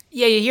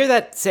 Yeah, you hear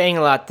that saying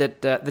a lot,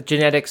 that the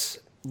genetics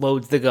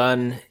loads the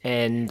gun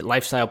and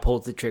lifestyle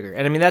pulls the trigger.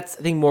 And I mean, that's,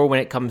 I think, more when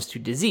it comes to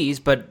disease,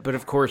 but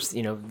of course,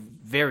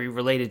 very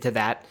related to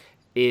that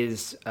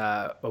is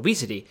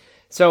obesity.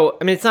 So,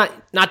 I mean, it's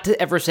not to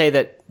ever say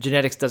that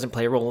genetics doesn't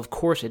play a role. Of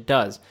course it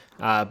does.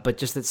 But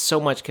just that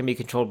so much can be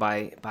controlled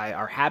by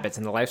our habits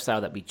and the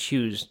lifestyle that we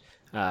choose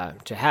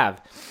to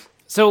have.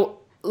 So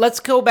let's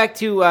go back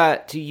to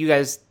you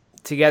guys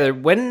together.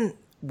 When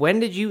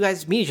did you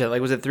guys meet each other?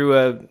 Like, was it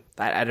through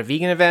at a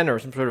vegan event or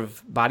some sort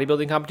of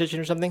bodybuilding competition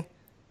or something?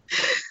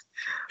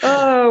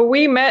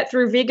 We met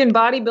through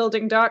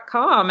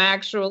veganbodybuilding.com,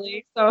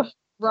 actually. So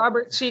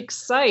Robert Cheek's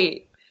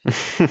site.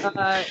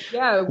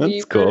 Yeah,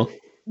 that's cool.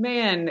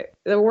 Man,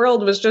 the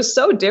world was just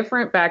so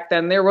different back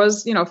then. There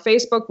was,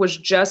 Facebook was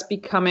just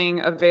becoming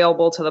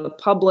available to the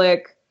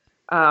public.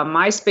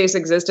 MySpace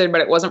existed,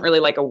 but it wasn't really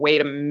like a way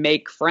to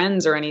make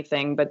friends or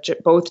anything. But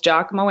both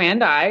Giacomo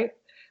and I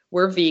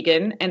were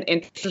vegan and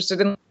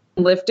interested in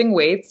lifting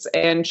weights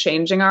and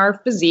changing our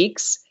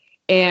physiques.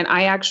 And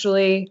I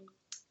actually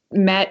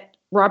met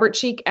Robert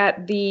Cheek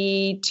at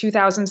the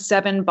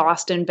 2007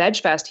 Boston Veg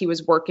Fest. He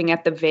was working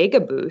at the Vega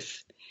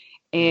booth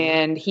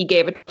and he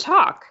gave a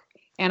talk.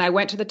 And I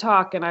went to the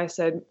talk and I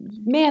said,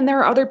 man, there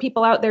are other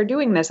people out there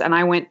doing this. And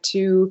I went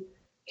to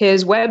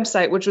his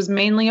website, which was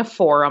mainly a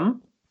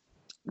forum.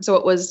 So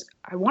it was,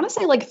 I want to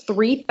say like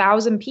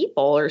 3,000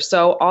 people or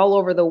so all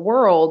over the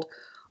world,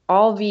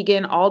 all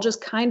vegan, all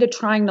just kind of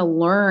trying to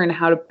learn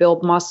how to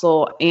build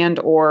muscle and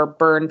or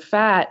burn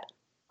fat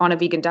on a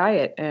vegan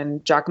diet.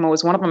 And Giacomo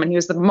was one of them. And he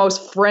was the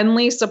most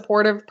friendly,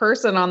 supportive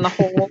person on the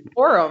whole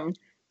forum.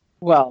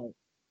 Well,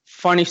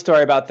 funny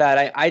story about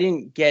that. I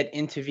didn't get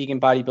into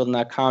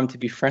veganbodybuilding.com to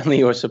be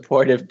friendly or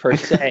supportive per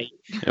se.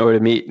 Or to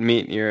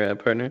meet your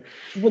partner?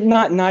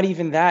 Well, not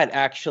even that,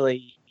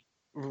 actually.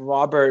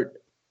 Robert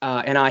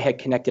and I had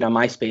connected on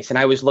MySpace, and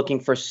I was looking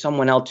for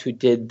someone else who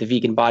did the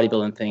vegan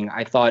bodybuilding thing.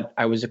 I thought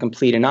I was a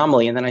complete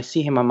anomaly, and then I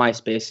see him on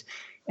MySpace,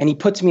 and he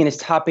puts me in his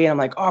top 8. I'm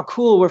like, oh,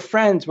 cool, we're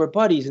friends, we're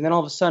buddies. And then all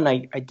of a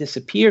sudden, I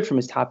disappeared from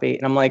his top 8,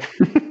 and I'm like,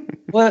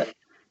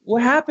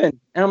 what happened?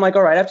 And I'm like,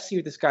 all right, I have to see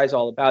what this guy's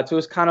all about. So it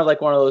was kind of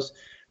like one of those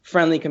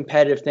friendly,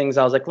 competitive things.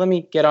 I was like, let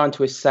me get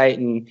onto his site,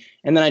 and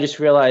then I just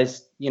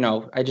realized,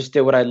 I just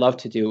did what I love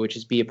to do, which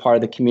is be a part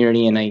of the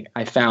community, and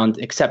I found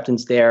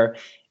acceptance there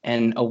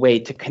and a way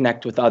to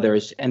connect with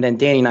others. And then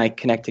Danny and I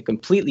connected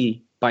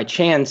completely by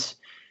chance.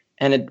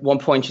 And at one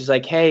point she's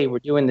like, hey, we're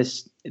doing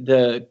this,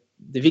 the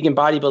vegan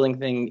bodybuilding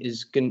thing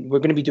we're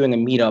going to be doing a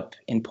meetup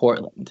in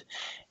Portland.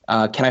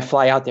 Can I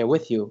fly out there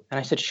with you? And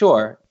I said,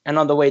 sure. And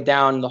on the way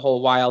down the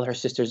whole while, her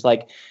sister's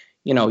like,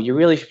 you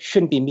really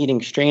shouldn't be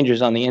meeting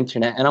strangers on the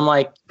internet. And I'm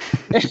like,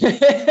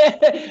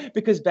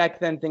 because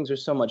back then things were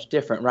so much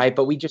different, right?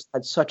 But we just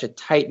had such a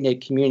tight-knit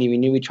community. We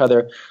knew each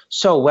other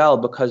so well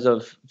because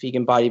of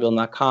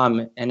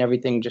veganbodybuilding.com, and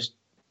everything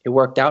it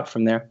worked out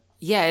from there.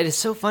 Yeah, it is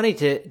so funny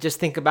to just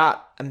think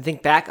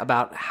back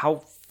about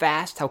how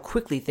fast, how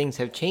quickly things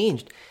have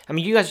changed. I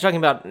mean, you guys are talking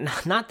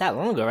about not that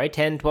long ago, right?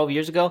 10, 12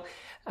 years ago.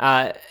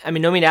 I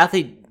mean, No Meat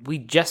Athlete, we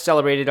just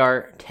celebrated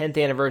our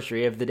 10th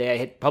anniversary of the day I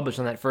hit publish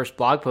on that first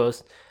blog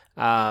post.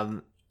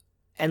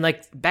 And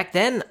like back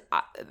then,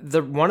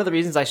 one of the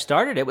reasons I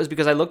started it was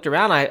because I looked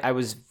around. I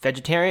was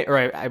vegetarian, or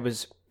I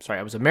was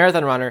a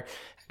marathon runner,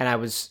 and I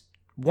was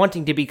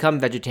wanting to become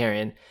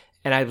vegetarian.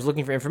 And I was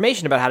looking for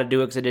information about how to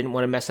do it because I didn't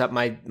want to mess up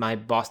my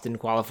Boston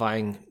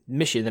qualifying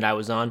mission that I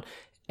was on.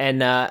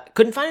 and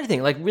couldn't find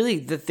anything. Like, really,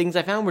 the things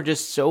I found were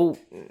just so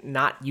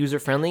not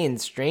user-friendly and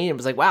strange. It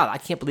was like, wow, I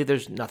can't believe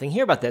there's nothing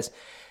here about this.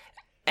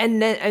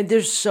 And then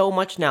there's so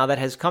much now that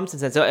has come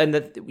since then. So,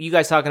 and you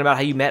guys talking about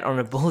how you met on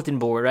a bulletin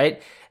board,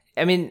 right?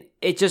 I mean,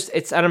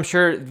 it's, and I'm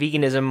sure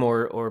veganism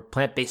or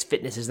plant-based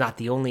fitness is not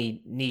the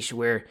only niche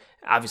where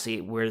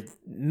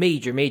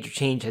major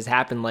change has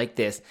happened like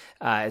this.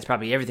 It's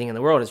probably everything in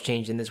the world has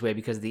changed in this way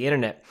because of the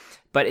internet.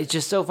 But it's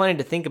just so funny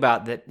to think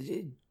about that,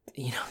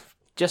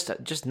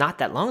 just not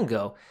that long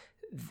ago,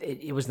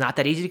 it was not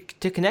that easy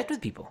to connect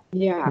with people.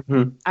 Yeah,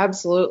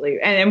 absolutely.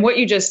 And what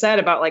you just said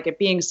about like it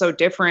being so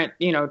different,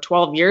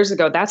 12 years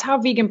ago, that's how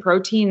vegan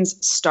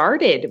proteins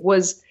started.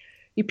 Was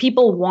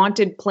people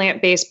wanted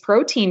plant-based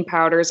protein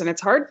powders, and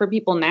it's hard for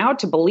people now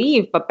to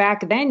believe, but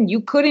back then you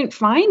couldn't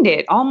find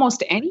it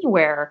almost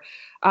anywhere.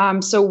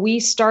 So we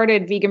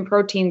started vegan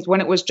proteins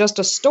when it was just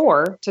a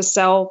store to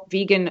sell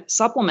vegan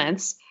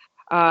supplements.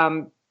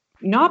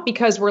 Not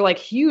because we're like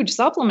huge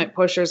supplement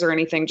pushers or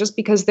anything, just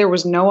because there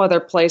was no other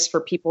place for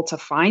people to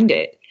find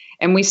it.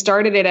 And we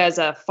started it as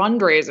a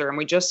fundraiser, and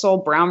we just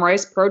sold brown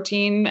rice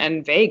protein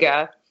and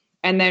Vega.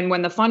 And then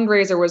when the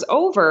fundraiser was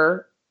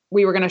over,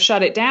 we were going to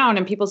shut it down,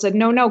 and people said,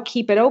 no,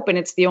 keep it open.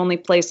 It's the only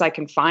place I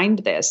can find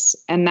this.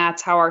 And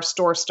that's how our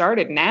store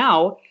started.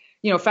 Now,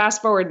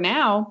 fast forward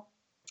now,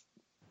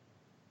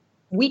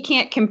 we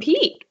can't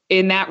compete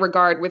in that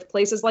regard with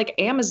places like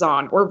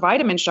Amazon or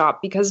Vitamin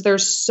Shop because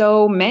there's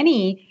so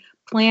many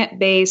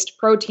plant-based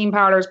protein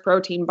powders,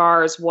 protein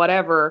bars,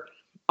 whatever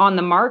on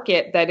the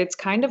market that it's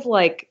kind of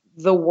like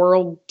the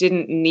world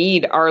didn't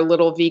need our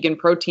little vegan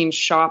protein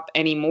shop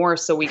anymore.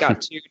 So we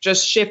got to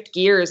just shift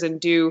gears and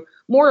do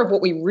more of what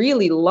we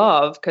really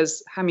love.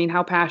 Because, I mean,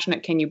 how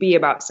passionate can you be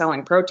about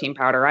selling protein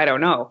powder? I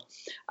don't know.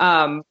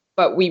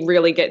 But we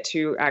really get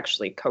to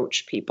actually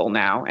coach people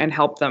now and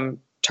help them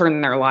turn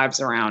their lives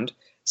around.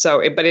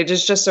 But it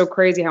is just so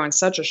crazy how in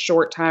such a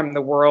short time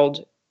the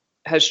world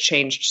has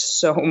changed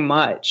so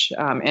much,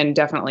 and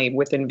definitely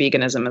within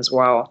veganism as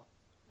well.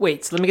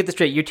 Wait, so let me get this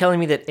straight. You're telling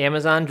me that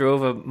Amazon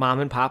drove a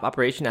mom and pop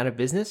operation out of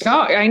business?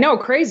 Oh, I know.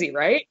 Crazy,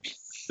 right?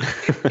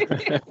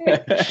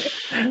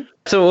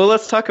 So, well,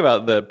 let's talk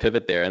about the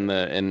pivot there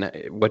and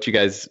what you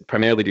guys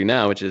primarily do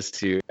now, which is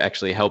to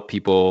actually help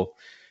people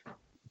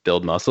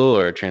build muscle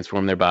or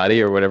transform their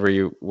body or whatever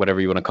you want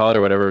to call it,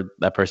 or whatever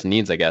that person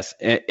needs, I guess.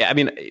 I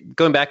mean,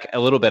 going back a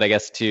little bit, I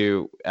guess,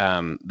 to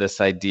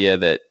this idea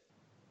that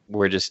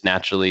we're just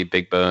naturally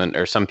big boned,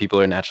 or some people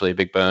are naturally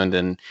big boned,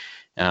 and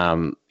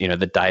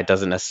the diet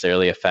doesn't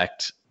necessarily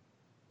affect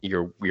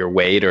your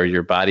weight or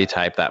your body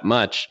type that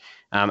much.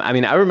 I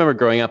mean, I remember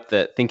growing up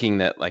thinking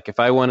that like if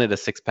I wanted a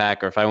six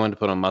pack or if I wanted to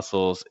put on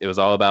muscles, it was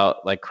all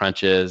about like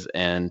crunches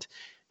and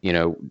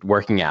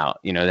working out.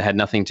 It had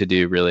nothing to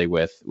do really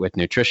with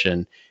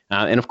nutrition.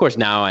 And of course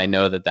now I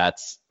know that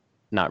that's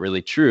not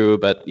really true,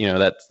 but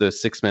that's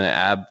those 6-minute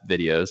ab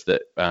videos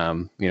that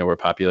were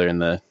popular in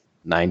the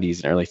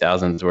 90s and early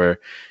thousands were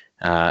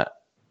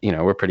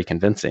pretty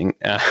convincing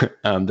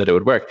that it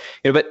would work.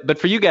 But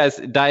for you guys,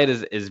 diet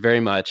is very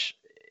much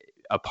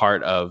a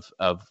part of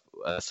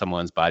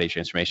someone's body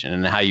transformation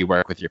and how you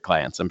work with your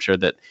clients. I'm sure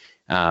that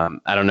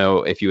I don't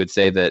know if you would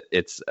say that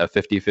it's a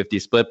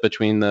 50-50 split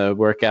between the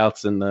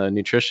workouts and the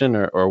nutrition,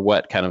 or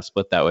what kind of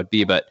split that would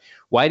be. But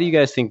why do you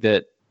guys think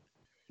that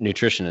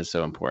nutrition is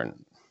so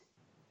important?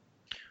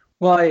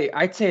 Well,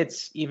 I'd say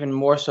it's even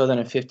more so than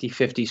a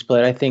 50-50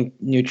 split. I think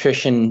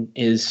nutrition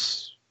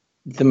is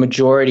the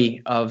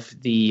majority of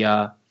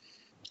the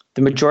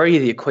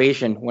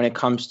equation when it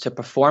comes to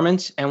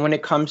performance, and when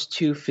it comes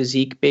to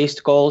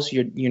physique-based goals.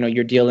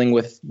 You're dealing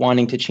with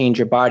wanting to change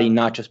your body,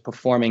 not just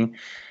performing.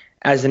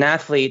 As an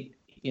athlete,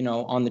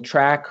 on the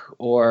track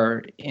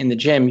or in the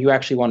gym, you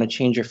actually want to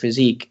change your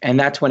physique, and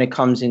that's when it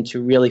comes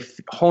into really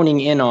honing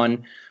in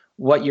on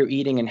what you're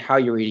eating and how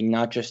you're eating,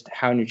 not just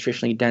how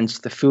nutritionally dense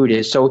the food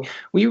is. So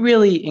we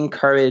really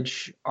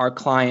encourage our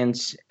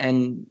clients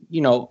and,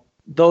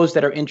 those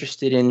that are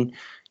interested in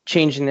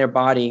changing their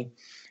body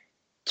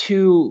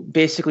to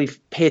basically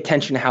pay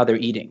attention to how they're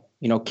eating.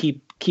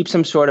 Keep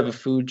some sort of a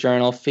food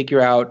journal, figure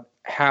out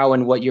how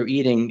and what you're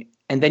eating,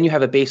 and then you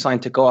have a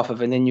baseline to go off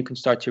of, and then you can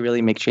start to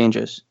really make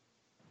changes.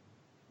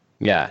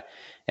 Yeah.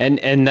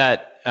 And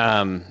that,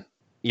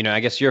 I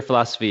guess your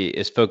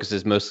philosophy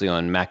focuses mostly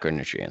on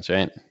macronutrients,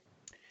 right?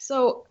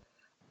 So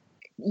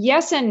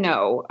yes and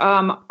no.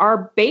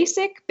 Our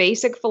basic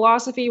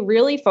philosophy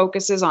really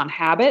focuses on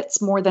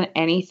habits more than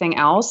anything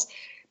else,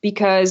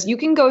 because you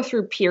can go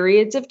through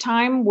periods of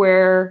time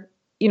where,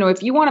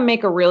 if you want to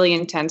make a really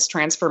intense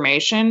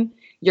transformation,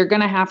 you're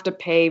going to have to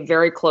pay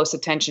very close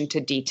attention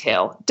to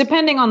detail,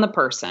 depending on the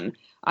person.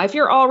 If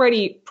you're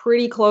already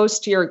pretty close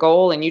to your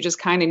goal and you just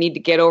kind of need to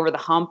get over the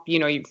hump,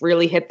 you've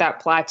really hit that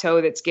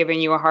plateau that's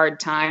giving you a hard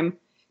time,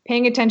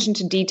 paying attention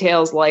to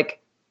details like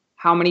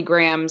how many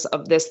grams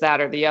of this,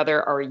 that, or the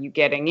other are you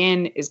getting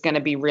in is going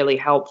to be really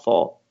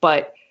helpful.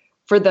 But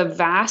for the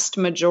vast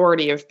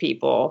majority of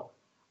people,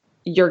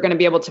 you're going to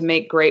be able to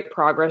make great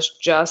progress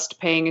just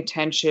paying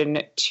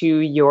attention to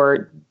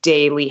your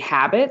daily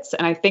habits.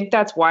 And I think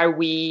that's why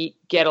we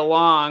get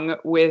along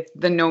with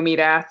the no meat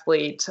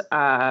athlete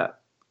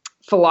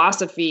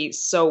philosophy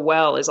so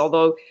well is,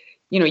 although,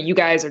 you know, you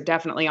guys are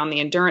definitely on the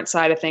endurance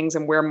side of things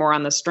and we're more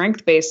on the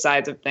strength-based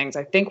sides of things.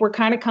 I think we're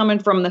kind of coming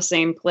from the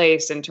same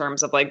place in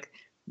terms of like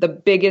the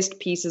biggest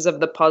pieces of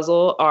the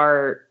puzzle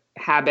are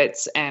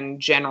habits and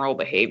general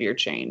behavior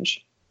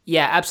change.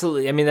 Yeah,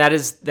 absolutely. I mean, that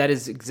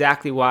is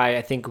exactly why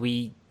I think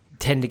we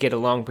tend to get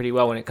along pretty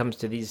well when it comes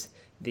to these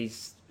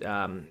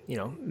you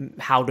know,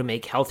 how to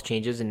make health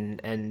changes,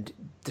 and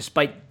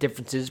despite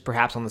differences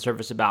perhaps on the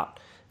surface about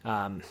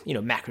you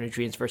know,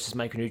 macronutrients versus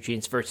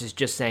micronutrients versus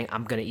just saying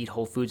I'm going to eat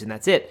whole foods and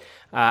that's it.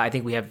 I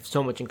think we have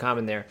so much in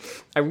common there.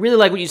 I really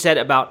like what you said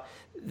about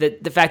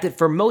the fact that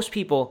for most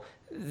people,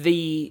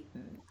 you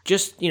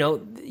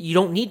know, you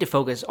don't need to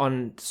focus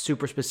on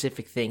super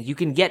specific things. You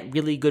can get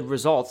really good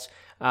results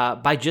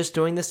by just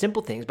doing the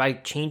simple things, by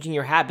changing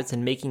your habits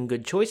and making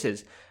good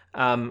choices.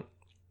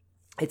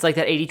 It's like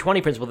that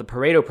 80-20 principle, the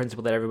Pareto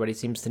principle that everybody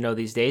seems to know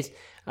these days,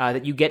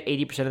 that you get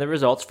 80% of the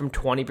results from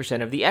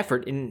 20% of the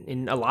effort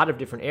in a lot of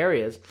different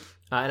areas.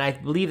 And I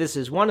believe this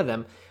is one of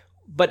them.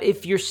 But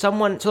if you're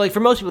someone, so like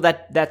for most people,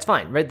 that's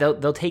fine, right?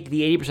 They'll take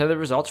the 80% of the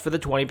results for the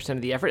 20%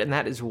 of the effort, and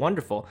that is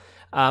wonderful.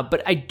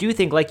 But I do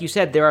think, like you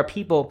said, there are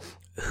people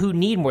who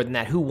need more than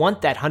that, who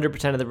want that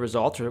 100% of the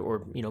results,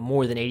 or you know,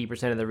 more than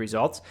 80% of the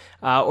results,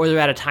 or they're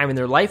at a time in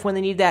their life when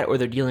they need that, or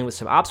they're dealing with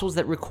some obstacles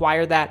that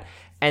require that.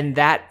 And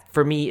that,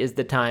 for me, is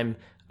the time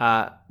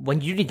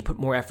when you need to put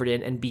more effort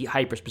in and be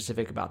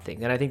hyper-specific about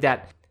things. And I think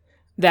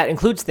that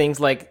includes things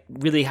like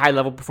really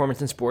high-level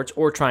performance in sports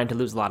or trying to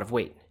lose a lot of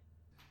weight.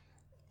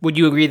 Would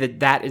you agree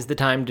that that is the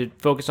time to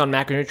focus on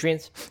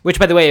macronutrients? Which,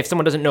 by the way, if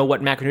someone doesn't know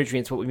what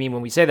macronutrients, what we mean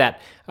when we say that,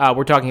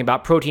 we're talking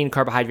about protein,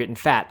 carbohydrate, and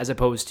fat, as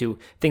opposed to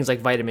things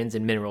like vitamins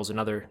and minerals and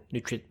other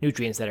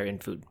nutrients that are in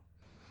food.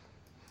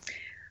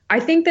 I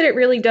think that it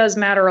really does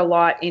matter a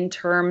lot in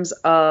terms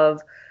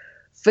of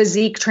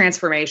physique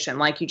transformation,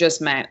 like you just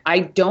meant. I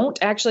don't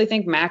actually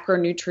think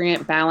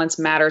macronutrient balance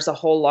matters a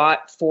whole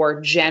lot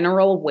for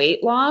general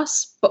weight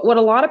loss. But what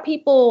a lot of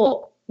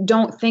people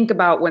don't think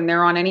about when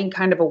they're on any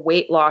kind of a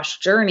weight loss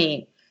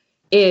journey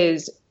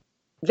is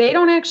they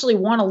don't actually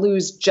want to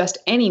lose just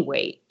any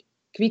weight,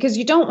 because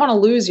you don't want to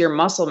lose your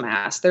muscle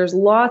mass. There's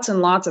lots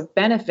and lots of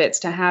benefits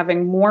to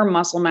having more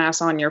muscle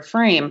mass on your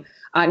frame.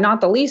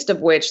 Not the least of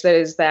which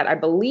is that I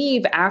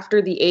believe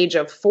after the age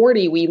of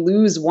 40, we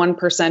lose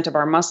 1% of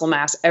our muscle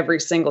mass every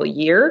single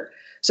year.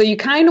 So you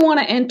kind of want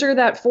to enter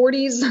that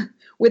 40s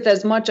with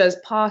as much as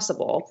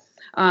possible.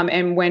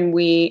 And when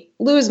we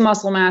lose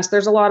muscle mass,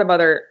 there's a lot of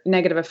other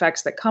negative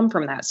effects that come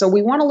from that. So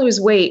we want to lose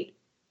weight,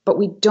 but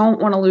we don't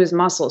want to lose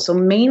muscle. So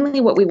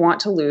mainly what we want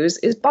to lose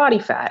is body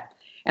fat.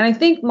 And I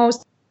think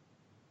most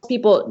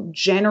people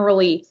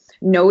generally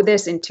know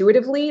this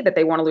intuitively, that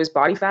they want to lose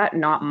body fat,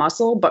 not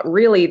muscle, but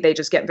really they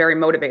just get very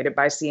motivated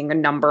by seeing a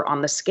number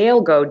on the scale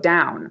go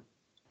down.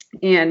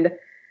 And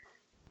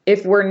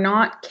if we're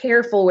not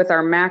careful with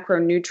our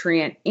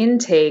macronutrient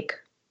intake,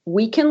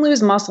 we can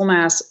lose muscle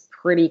mass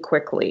pretty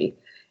quickly.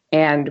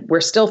 And we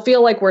still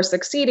feel like we're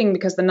succeeding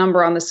because the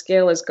number on the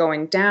scale is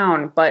going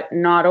down. But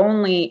not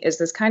only is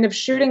this kind of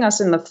shooting us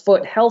in the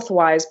foot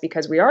health-wise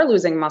because we are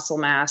losing muscle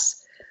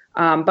mass,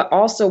 but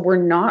also we're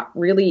not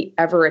really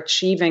ever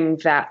achieving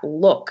that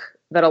look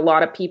that a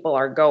lot of people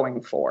are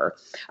going for.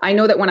 I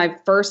know that when I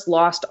first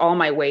lost all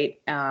my weight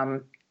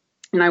and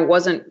I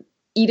wasn't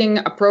eating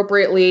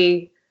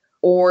appropriately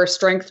or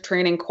strength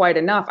training quite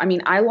enough, I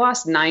mean, I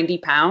lost 90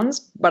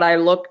 pounds, but I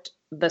looked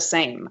the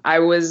same. I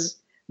was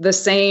the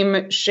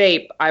same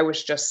shape. I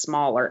was just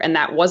smaller. And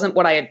that wasn't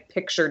what I had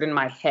pictured in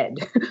my head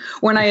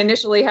when I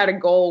initially had a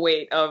goal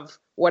weight of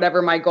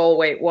whatever my goal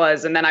weight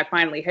was. And then I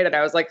finally hit it.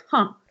 I was like,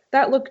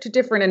 that looked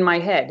different in my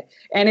head.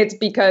 And it's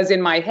because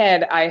in my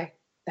head, I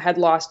had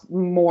lost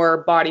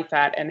more body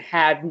fat and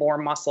had more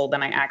muscle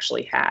than I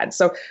actually had.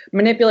 So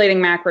manipulating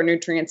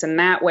macronutrients in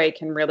that way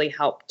can really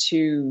help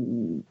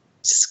to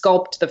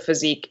sculpt the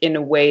physique in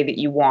a way that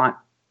you want,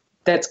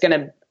 that's going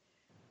to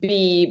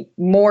be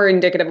more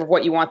indicative of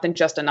what you want than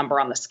just a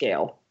number on the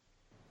scale.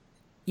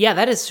 Yeah,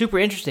 that is super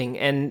interesting,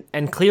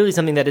 and clearly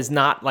something that is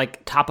not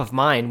like top of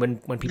mind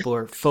when people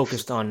are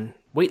focused on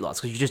weight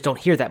loss, because you just don't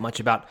hear that much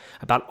about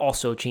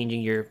also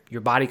changing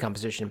your body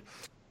composition.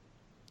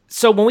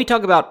 So when we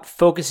talk about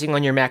focusing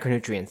on your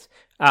macronutrients,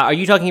 are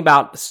you talking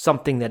about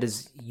something that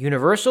is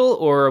universal,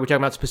 or are we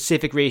talking about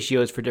specific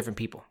ratios for different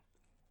people?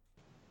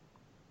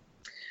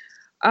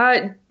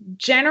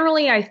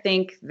 Generally, I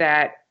think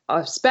that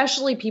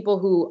especially people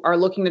who are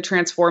looking to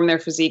transform their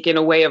physique in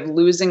a way of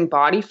losing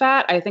body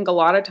fat, I think a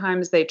lot of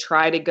times they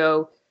try to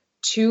go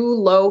too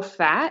low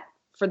fat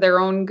for their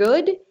own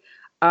good.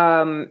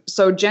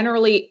 So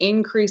generally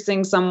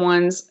increasing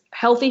someone's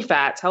healthy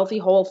fats, healthy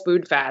whole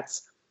food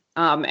fats,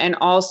 and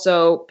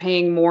also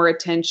paying more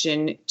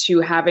attention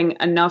to having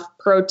enough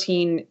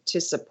protein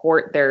to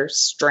support their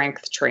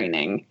strength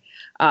training.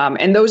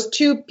 And those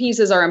two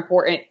pieces are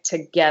important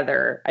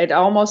together. It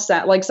almost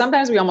like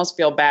sometimes we almost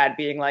feel bad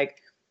being like,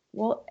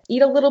 well,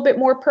 eat a little bit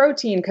more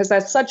protein, because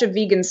that's such a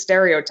vegan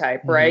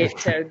stereotype, right?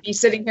 To be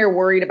sitting here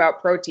worried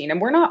about protein. And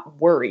we're not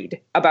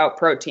worried about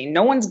protein.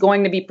 No one's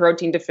going to be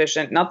protein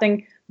deficient.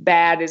 Nothing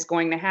bad is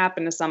going to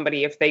happen to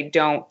somebody if they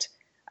don't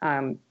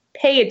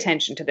pay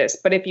attention to this.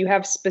 But if you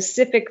have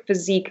specific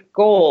physique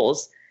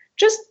goals,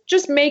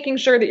 just making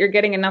sure that you're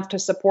getting enough to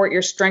support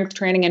your strength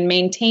training and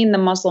maintain the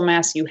muscle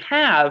mass you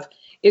have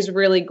is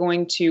really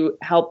going to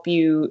help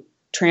you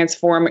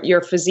transform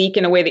your physique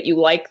in a way that you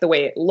like the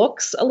way it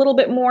looks a little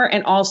bit more,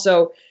 and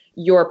also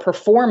your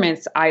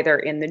performance either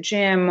in the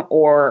gym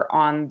or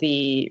on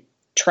the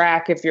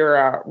track if you're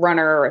a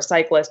runner or a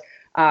cyclist.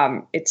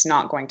 It's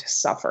not going to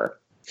suffer.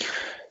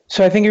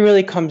 So I think it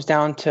really comes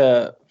down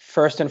to,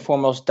 first and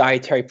foremost,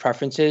 dietary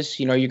preferences.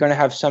 You know, you're going to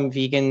have some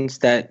vegans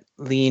that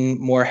lean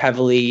more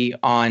heavily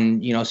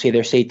on, you know, say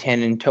their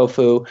seitan and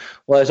tofu,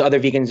 whereas other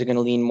vegans are going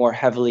to lean more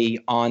heavily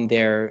on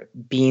their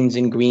beans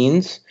and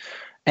greens.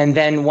 And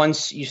then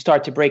once you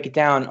start to break it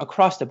down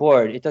across the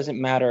board, it doesn't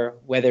matter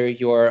whether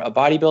you're a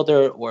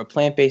bodybuilder or a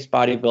plant-based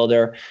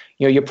bodybuilder,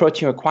 you know, your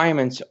protein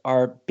requirements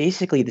are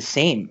basically the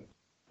same,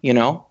 you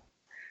know?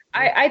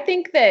 I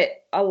think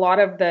that a lot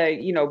of the,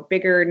 you know,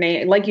 bigger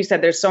name, like you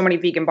said, there's so many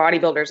vegan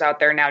bodybuilders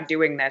out there now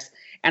doing this.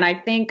 And I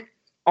think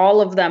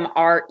all of them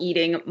are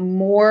eating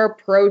more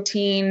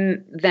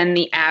protein than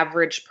the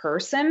average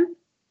person.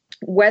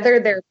 Whether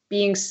they're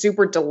being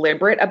super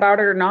deliberate about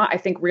it or not, I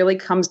think really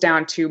comes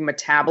down to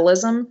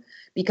metabolism,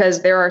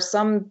 because there are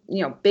some,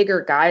 you know,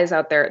 bigger guys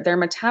out there, their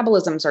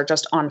metabolisms are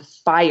just on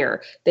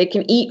fire. They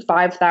can eat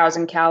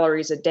 5,000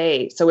 calories a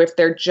day. So if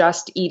they're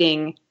just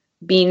eating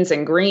beans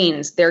and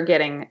greens, they're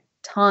getting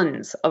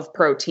tons of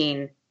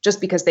protein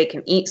just because they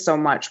can eat so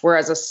much.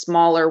 Whereas a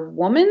smaller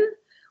woman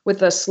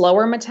with a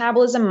slower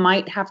metabolism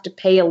might have to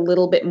pay a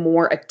little bit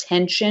more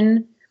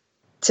attention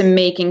to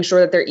making sure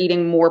that they're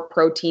eating more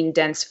protein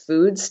dense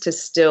foods to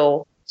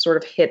still sort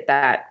of hit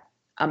that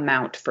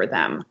amount for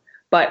them.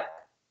 But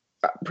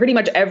pretty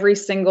much every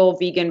single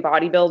vegan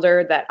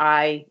bodybuilder that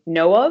I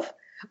know of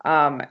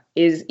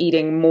is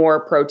eating more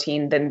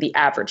protein than the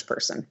average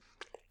person.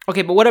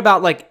 Okay, but what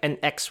about like an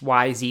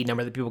XYZ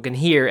number that people can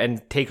hear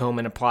and take home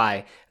and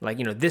apply? Like,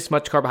 you know, this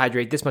much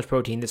carbohydrate, this much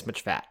protein, this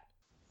much fat.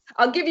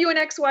 I'll give you an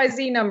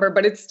XYZ number,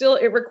 but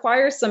it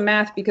requires some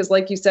math, because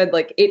like you said,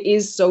 like it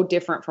is so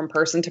different from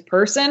person to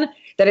person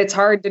that it's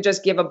hard to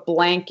just give a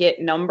blanket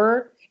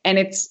number. And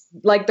it's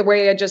like the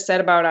way I just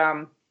said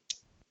about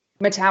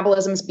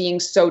metabolisms being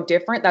so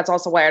different. That's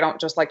also why I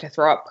don't just like to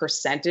throw out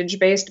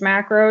percentage-based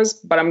macros,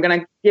 but I'm going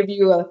to give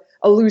you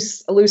a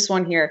loose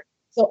one here.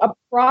 So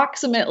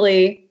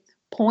approximately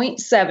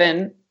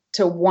 0.7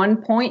 to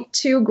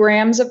 1.2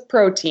 grams of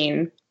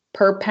protein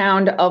per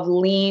pound of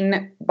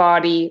lean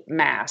body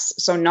mass.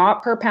 So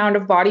not per pound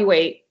of body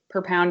weight,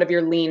 per pound of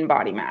your lean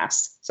body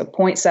mass. So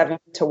 0.7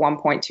 to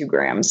 1.2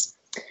 grams.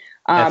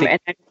 And then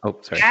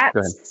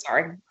fats,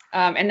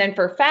 and then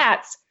for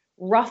fats,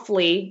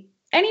 roughly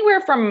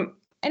anywhere from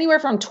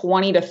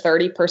 20 to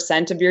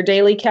 30% of your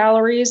daily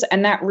calories.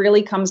 And that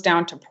really comes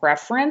down to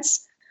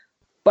preference.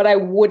 But I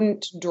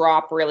wouldn't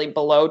drop really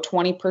below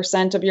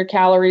 20% of your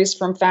calories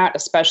from fat,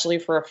 especially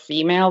for a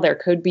female. There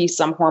could be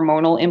some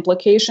hormonal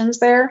implications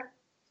there.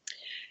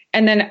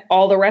 And then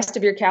all the rest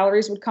of your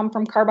calories would come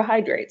from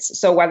carbohydrates.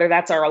 So whether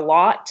that's a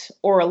lot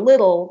or a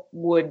little,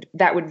 would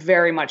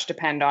very much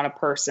depend on a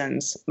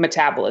person's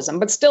metabolism.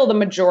 But still, the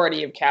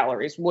majority of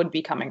calories would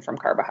be coming from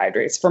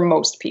carbohydrates for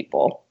most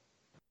people.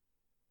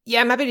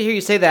 Yeah, I'm happy to hear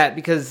you say that,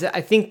 because I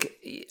think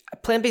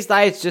plant-based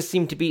diets just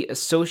seem to be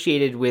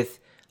associated with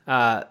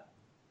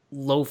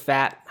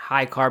low-fat,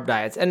 high-carb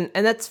diets. And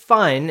that's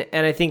fine,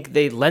 and I think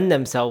they lend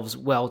themselves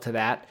well to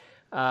that.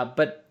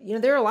 But, you know,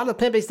 there are a lot of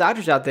plant-based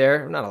doctors out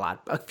there, not a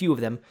lot, a few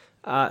of them,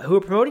 who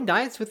are promoting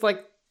diets with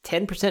like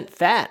 10%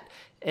 fat.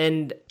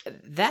 And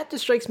that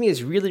just strikes me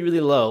as really,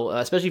 really low,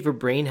 especially for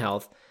brain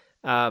health.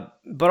 But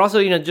also,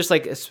 you know, just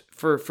like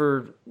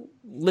for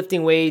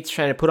lifting weights,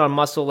 trying to put on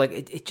muscle, like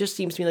it just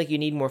seems to me like you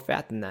need more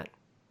fat than that.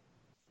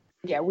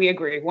 Yeah, we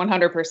agree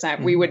 100%.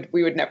 Mm-hmm. We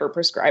would never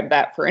prescribe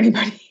that for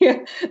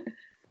anybody.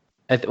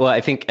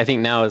 I think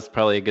now is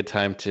probably a good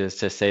time to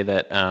say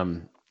that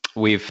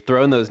we've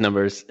thrown those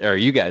numbers, or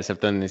you guys have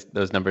thrown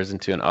those numbers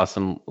into an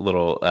awesome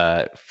little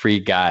free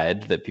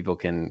guide that people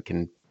can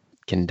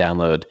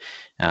download,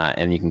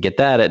 and you can get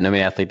that at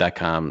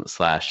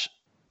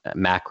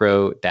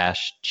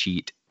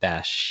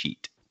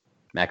nomeathlete.com/macro-cheat-sheet.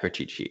 Macro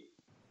cheat sheet.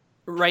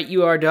 Right,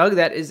 you are, Doug.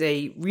 That is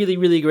a really,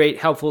 really great,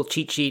 helpful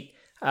cheat sheet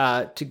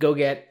to go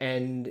get,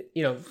 and,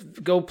 you know,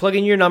 go plug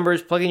in your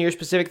numbers, plug in your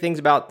specific things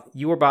about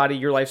your body,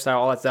 your lifestyle,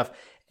 all that stuff,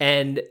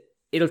 and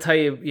it'll tell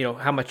you, you know,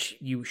 how much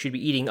you should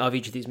be eating of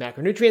each of these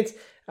macronutrients,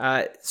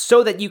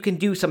 so that you can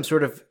do some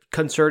sort of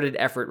concerted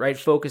effort, right?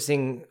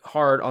 Focusing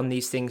hard on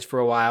these things for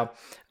a while,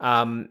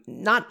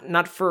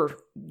 not for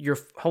your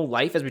whole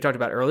life, as we talked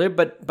about earlier,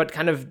 but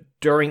kind of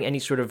during any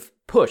sort of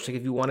push. Like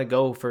if you want to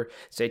go for,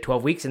 say,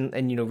 12 weeks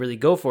and you know, really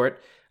go for it,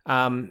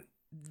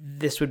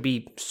 this would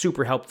be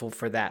super helpful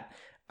for that.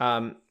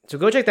 So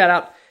go check that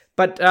out.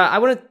 But I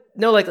want to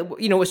know, like,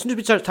 as soon as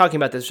we start talking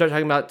about this, we start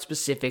talking about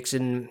specifics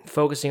and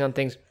focusing on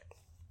things.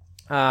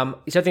 You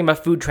start thinking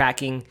about food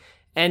tracking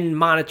and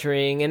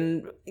monitoring,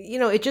 and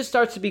it just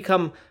starts to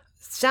become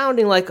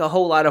sounding like a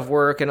whole lot of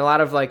work and a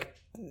lot of, like,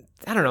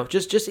 I don't know,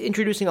 just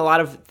introducing a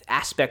lot of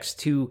aspects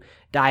to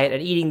diet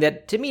and eating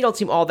that to me don't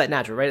seem all that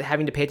natural, right?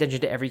 Having to pay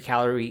attention to every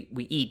calorie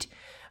we eat.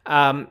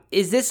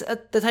 Is this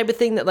the type of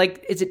thing that,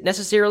 like, is it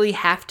necessarily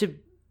have to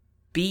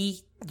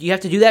be? Do you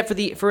have to do that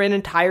for an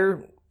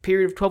entire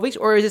period of 12 weeks,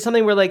 or is it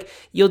something where, like,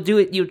 you'll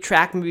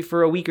track maybe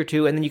for a week or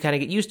two, and then you kind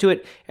of get used to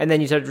it, and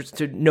then you start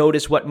to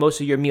notice what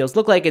most of your meals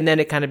look like, and then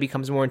it kind of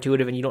becomes more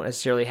intuitive, and you don't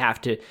necessarily have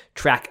to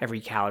track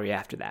every calorie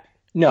after that?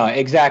 No,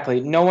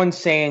 exactly. No one's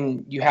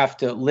saying you have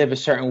to live a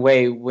certain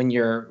way when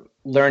you're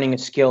learning a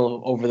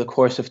skill over the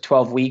course of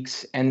 12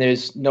 weeks, and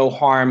there's no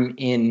harm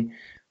in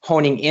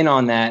honing in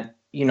on that,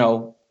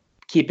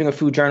 keeping a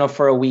food journal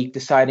for a week,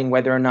 deciding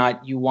whether or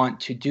not you want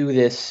to do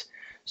this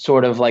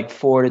sort of like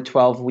 4 to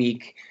 12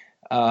 week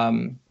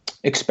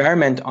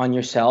experiment on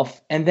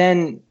yourself, and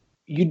then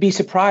you'd be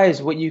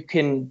surprised what you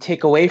can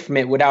take away from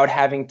it without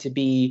having to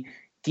be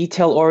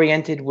detail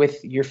oriented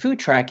with your food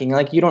tracking.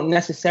 Like, you don't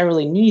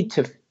necessarily need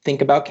to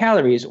think about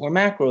calories or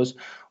macros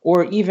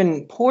or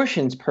even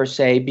portions per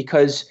se,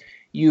 because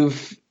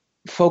you've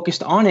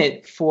focused on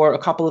it for a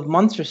couple of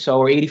months or so,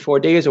 or 84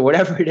 days or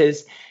whatever it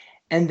is.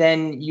 And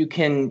then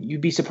you'd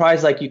be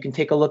surprised, like, you can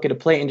take a look at a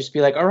plate and just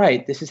be like, all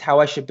right, this is how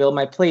I should build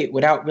my plate,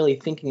 without really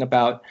thinking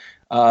about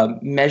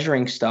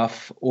measuring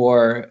stuff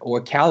or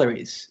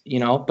calories,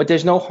 But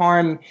there's no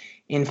harm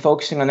in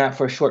focusing on that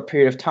for a short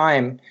period of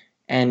time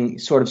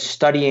and sort of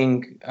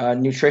studying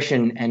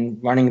nutrition and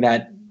running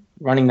that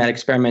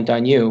experiment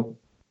on you.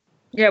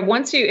 Yeah,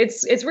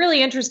 it's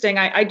really interesting.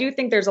 I do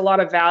think there's a lot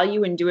of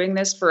value in doing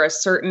this for a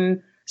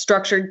certain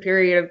structured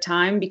period of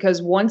time,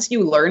 because once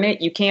you learn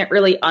it, you can't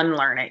really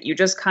unlearn it. You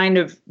just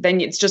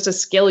then it's just a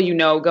skill,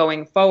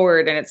 going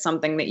forward, and it's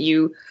something that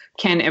you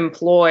can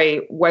employ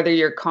whether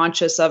you're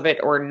conscious of it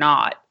or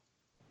not.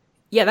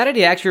 Yeah, that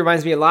idea actually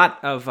reminds me a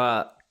lot of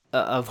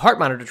heart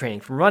monitor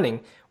training from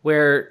running,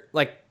 where,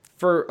 like,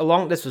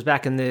 this was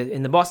back in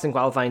the Boston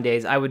qualifying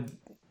days,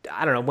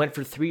 went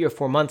for 3 or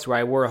 4 months where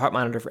I wore a heart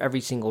monitor for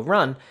every single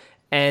run,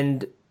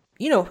 and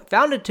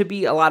found it to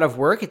be a lot of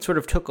work. It sort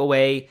of took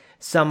away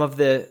some of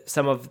the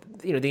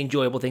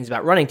enjoyable things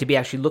about running, to be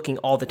actually looking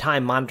all the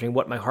time, monitoring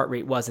what my heart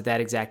rate was at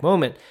that exact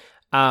moment.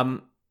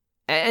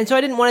 And so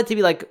I didn't want it to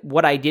be like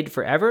what I did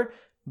forever,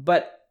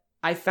 but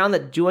I found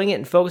that doing it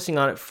and focusing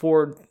on it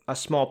for a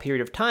small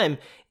period of time,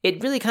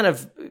 it really kind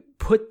of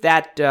put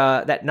that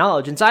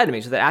knowledge inside of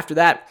me, so that after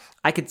that,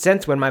 I could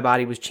sense when my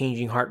body was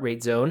changing heart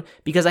rate zone,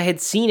 because I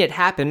had seen it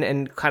happen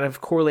and kind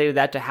of correlated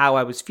that to how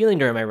I was feeling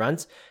during my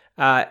runs.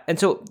 And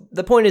so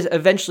the point is,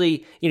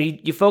 eventually,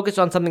 you focus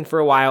on something for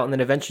a while, and then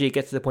eventually it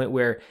gets to the point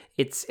where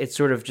it's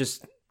sort of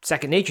just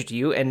second nature to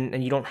you,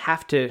 and you don't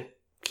have to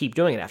keep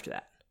doing it after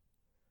that.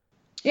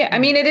 Yeah, I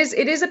mean, it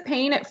is a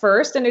pain at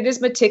first, and it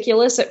is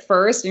meticulous at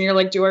first, and you're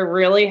like, do I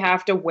really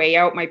have to weigh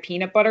out my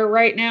peanut butter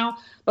right now?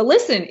 But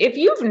listen, if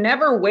you've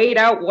never weighed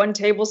out 1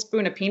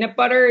 tablespoon of peanut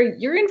butter,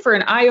 you're in for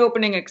an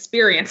eye-opening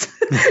experience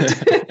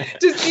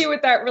to see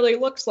what that really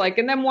looks like.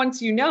 And then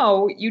once you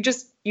know, you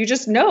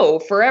just know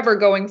forever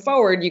going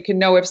forward. You can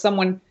know if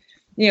someone,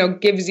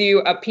 gives you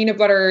a peanut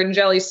butter and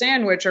jelly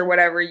sandwich or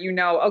whatever,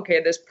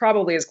 okay, this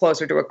probably is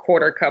closer to a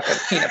 1/4 cup of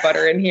peanut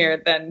butter in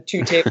here than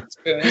 2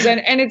 tablespoons.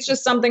 And it's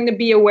just something to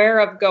be aware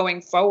of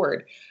going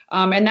forward.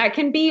 And that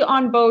can be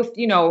on both,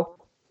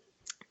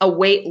 a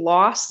weight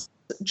loss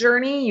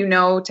journey,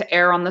 to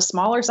err on the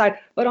smaller side,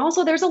 but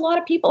also there's a lot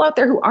of people out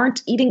there who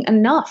aren't eating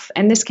enough,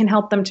 and this can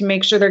help them to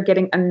make sure they're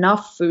getting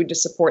enough food to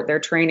support their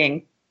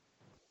training.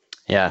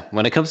 Yeah,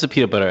 when it comes to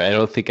peanut butter, I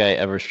don't think I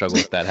ever struggle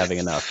with that, having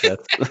enough.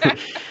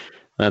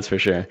 That's for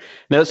sure.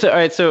 No, so all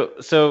right,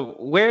 so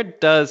where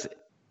does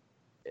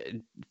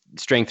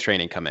strength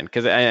training come in?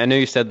 Because I know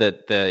you said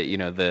that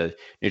the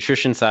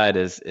nutrition side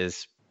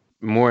is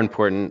more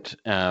important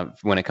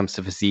when it comes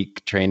to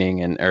physique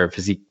training or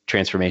physique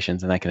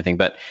transformations and that kind of thing.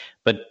 But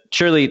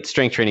surely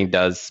strength training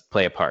does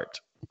play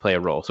a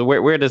role. So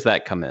where does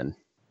that come in?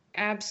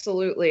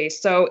 Absolutely.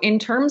 So in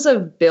terms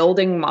of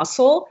building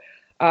muscle,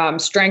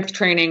 strength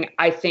training,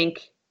 I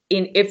think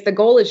if the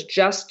goal is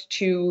just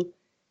to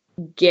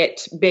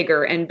get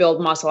bigger and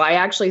build muscle, I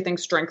actually think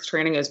strength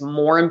training is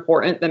more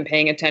important than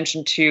paying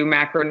attention to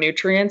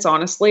macronutrients.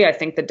 Honestly, I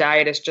think the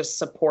diet is just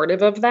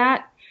supportive of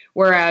that.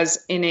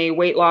 Whereas in a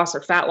weight loss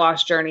or fat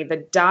loss journey, the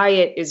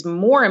diet is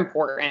more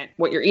important.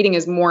 What you're eating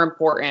is more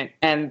important,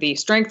 and the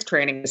strength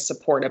training is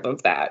supportive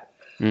of that.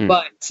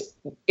 But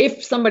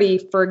if somebody,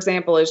 for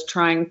example, is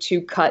trying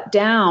to cut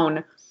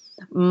down,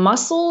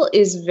 muscle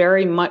is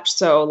very much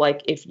so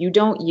like, if you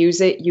don't use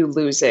it, you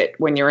lose it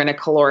when you're in a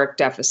caloric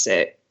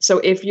deficit. So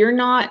if you're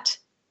not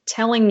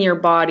telling your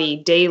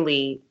body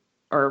daily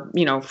or,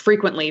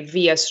 frequently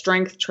via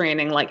strength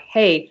training, like,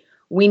 hey,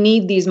 we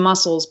need these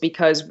muscles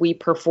because we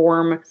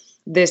perform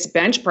this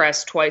bench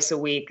press twice a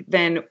week,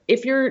 then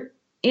if you're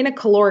in a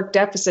caloric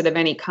deficit of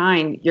any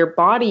kind, your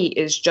body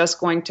is just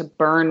going to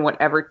burn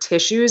whatever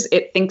tissues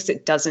it thinks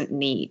it doesn't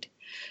need.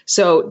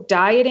 So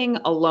dieting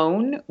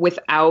alone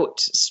without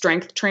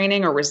strength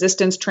training or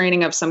resistance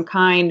training of some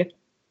kind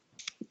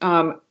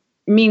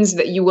means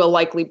that you will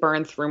likely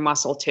burn through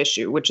muscle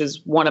tissue, which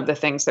is one of the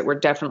things that we're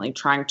definitely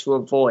trying to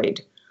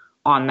avoid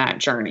on that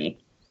journey.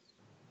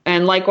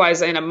 And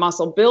likewise, in a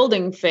muscle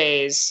building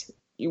phase,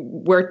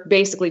 we're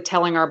basically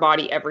telling our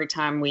body every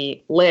time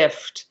we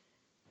lift,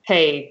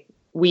 hey,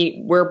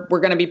 we're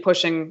going to be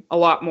pushing a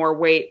lot more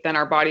weight than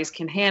our bodies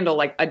can handle,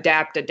 like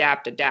adapt.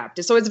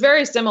 So it's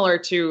very similar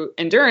to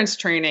endurance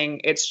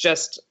training. It's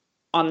just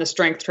on the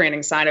strength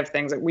training side of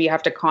things that we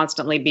have to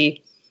constantly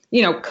be,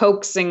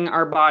 coaxing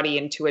our body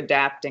into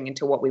adapting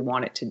into what we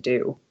want it to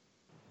do.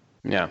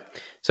 Yeah.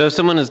 So if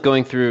someone is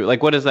going through,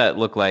 like, what does that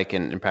look like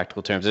in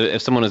practical terms?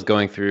 If someone is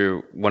going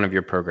through one of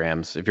your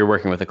programs, if you're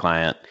working with a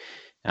client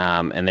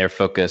and they're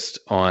focused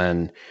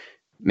on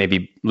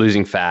maybe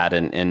losing fat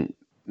and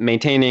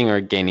maintaining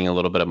or gaining a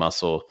little bit of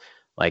muscle,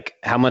 like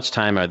how much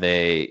time are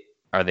they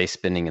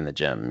spending in the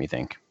gym, you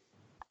think?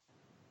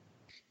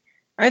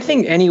 I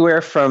think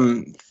anywhere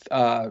from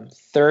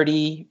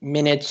 30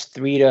 minutes,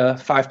 3 to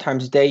 5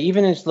 times a day,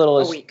 even as little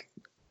as a week.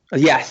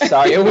 Yes,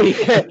 sorry, a week.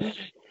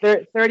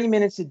 30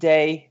 minutes a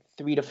day,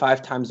 3 to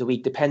 5 times a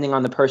week, depending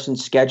on the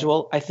person's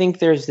schedule. I think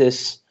there's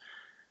this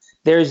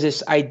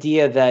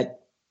idea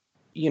that,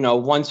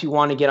 once you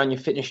want to get on your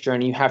fitness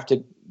journey, you have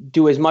to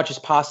do as much as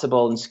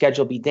possible and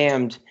schedule be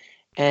damned.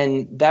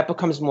 And that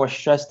becomes more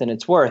stress than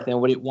it's worth.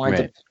 And what it winds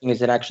up doing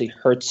is it actually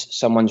hurts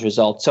someone's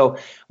results. So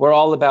we're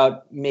all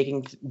about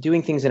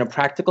doing things in a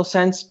practical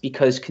sense,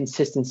 because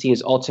consistency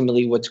is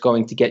ultimately what's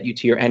going to get you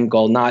to your end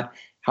goal, not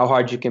how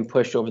hard you can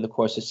push over the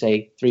course of,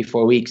 say,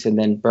 3-4 weeks and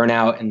then burn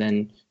out and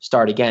then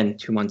start again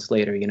 2 months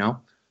later,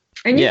 And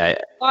you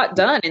get a lot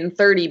done in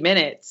 30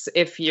 minutes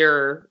if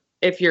you're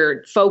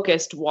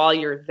focused while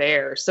you're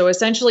there. So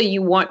essentially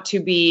you want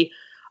to be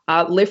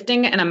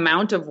lifting an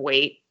amount of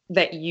weight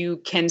that you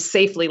can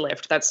safely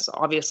lift. That's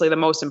obviously the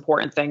most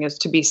important thing, is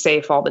to be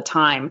safe all the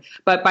time.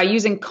 But by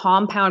using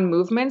compound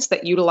movements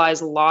that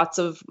utilize lots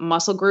of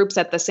muscle groups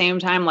at the same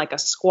time, like a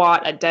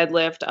squat, a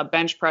deadlift, a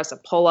bench press, a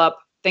pull-up,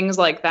 things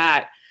like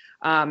that,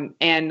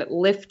 and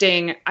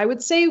lifting, I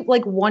would say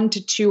like 1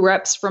 to 2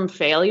 reps from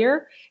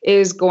failure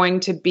is going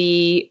to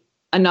be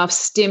enough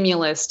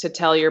stimulus to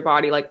tell your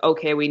body, like,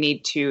 okay, we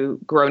need to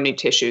grow new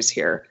tissues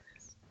here.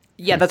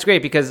 Yeah, that's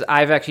great, because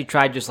I've actually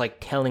tried just like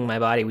telling my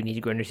body we need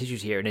to grow new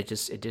tissues here, and it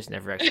just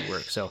never actually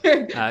works. So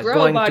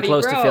going too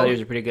close to failure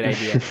is a pretty good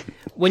idea.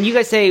 When you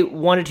guys say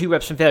 1 to 2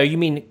 reps from failure, you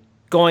mean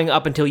going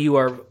up until you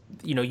are,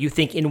 you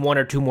think in 1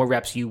 or 2 more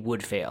reps you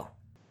would fail.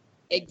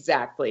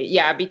 Exactly.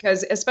 Yeah,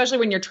 because especially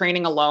when you're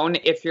training alone,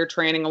 if you're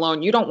training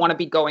alone, you don't want to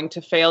be going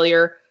to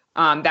failure.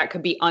 That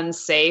could be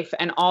unsafe.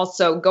 And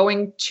also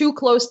going too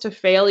close to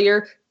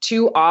failure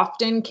too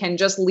often can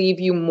just leave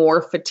you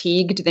more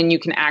fatigued than you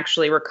can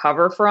actually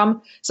recover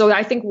from. So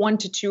I think 1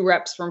 to 2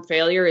 reps from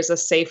failure is a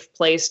safe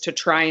place to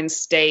try and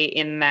stay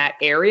in that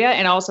area.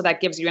 And also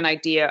that gives you an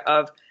idea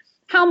of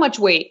how much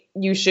weight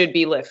you should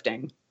be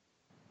lifting.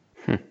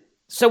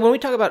 So when we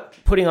talk about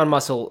putting on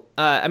muscle,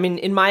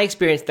 in my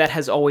experience,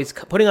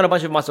 putting on a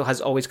bunch of muscle has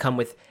always come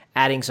with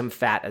adding some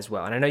fat as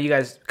well. And I know you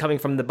guys, coming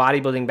from the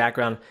bodybuilding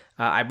background,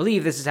 I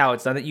believe this is how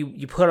it's done, that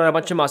you put on a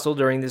bunch of muscle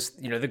during this,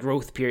 the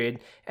growth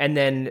period. And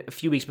then a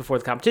few weeks before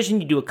the competition,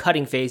 you do a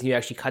cutting phase and you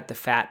actually cut the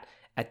fat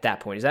at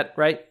that point. Is that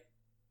right?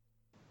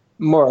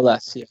 More or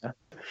less, yeah.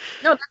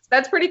 No,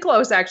 that's pretty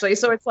close, actually.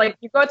 So it's like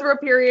you go through a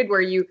period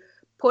where you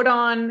put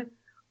on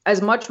as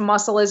much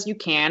muscle as you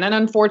can. And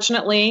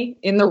unfortunately,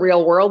 in the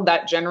real world,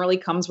 that generally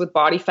comes with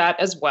body fat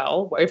as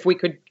well. If we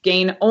could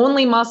gain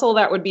only muscle,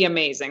 that would be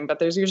amazing. But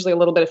there's usually a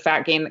little bit of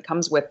fat gain that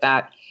comes with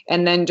that.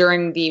 And then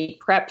during the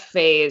prep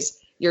phase,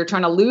 you're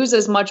trying to lose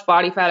as much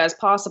body fat as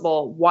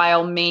possible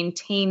while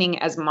maintaining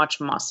as much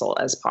muscle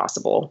as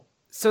possible.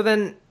 So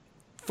then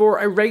for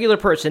a regular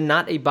person,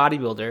 not a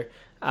bodybuilder,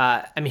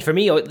 for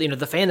me,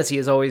 the fantasy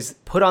is always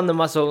put on the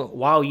muscle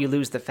while you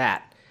lose the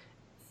fat.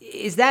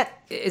 Is that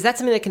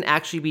something that can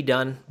actually be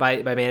done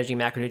by managing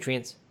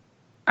macronutrients?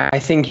 I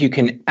think you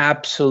can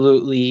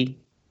absolutely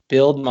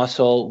build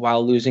muscle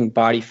while losing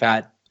body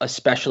fat,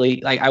 especially,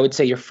 like, I would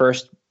say your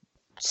first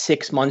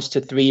 6 months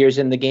to 3 years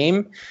in the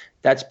game.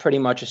 That's pretty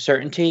much a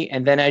certainty.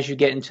 And then as you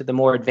get into the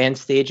more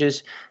advanced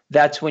stages,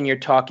 that's when you're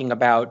talking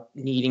about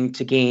needing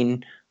to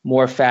gain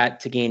more fat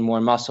to gain more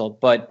muscle.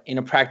 But in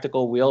a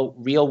practical,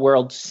 real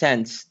world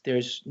sense,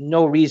 there's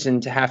no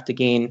reason to have to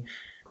gain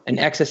an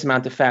excess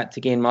amount of fat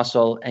to gain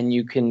muscle, and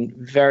you can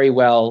very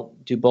well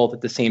do both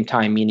at the same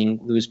time, meaning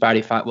lose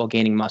body fat while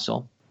gaining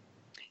muscle.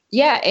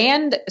 Yeah,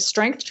 and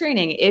strength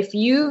training. If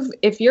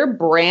you're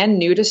brand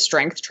new to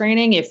strength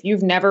training, if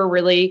you've never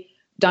really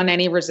done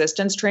any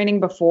resistance training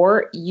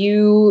before,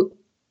 you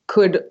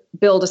could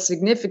build a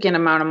significant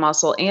amount of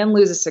muscle and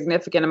lose a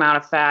significant amount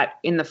of fat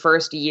in the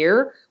first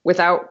year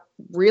without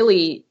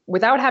really,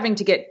 without having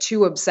to get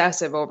too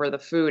obsessive over the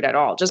food at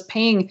all, just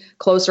paying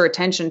closer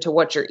attention to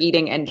what you're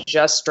eating and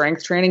just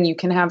strength training, you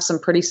can have some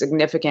pretty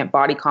significant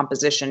body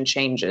composition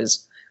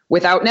changes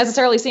without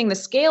necessarily seeing the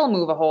scale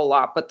move a whole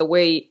lot, but the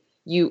way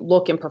you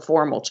look and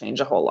perform will change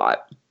a whole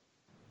lot.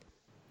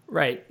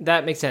 Right.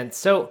 That makes sense.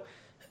 So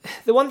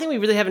the one thing we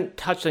really haven't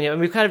touched on yet, and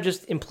we've kind of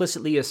just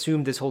implicitly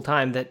assumed this whole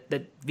time that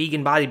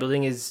vegan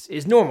bodybuilding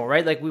is normal,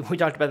 right? Like we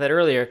talked about that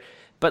earlier,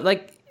 but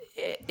like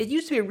it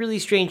used to be a really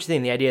strange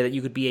thing, the idea that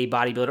you could be a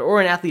bodybuilder or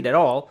an athlete at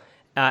all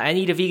and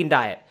eat a vegan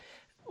diet.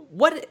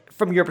 What,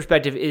 from your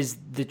perspective, is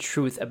the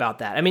truth about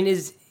that? I mean,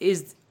 is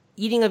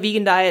eating a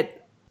vegan diet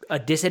a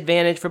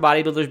disadvantage for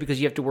bodybuilders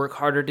because you have to work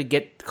harder to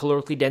get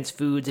calorically dense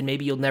foods, and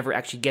maybe you'll never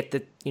actually get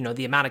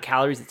the amount of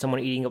calories that someone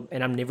eating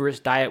an omnivorous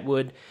diet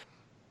would?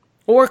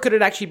 Or could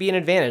it actually be an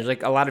advantage,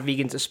 like a lot of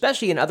vegans,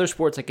 especially in other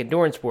sports like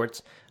endurance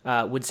sports,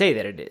 would say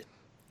that it is?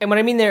 And what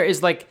I mean there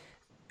is, like,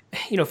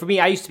 for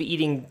me, I used to be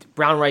eating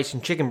brown rice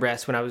and chicken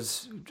breast when I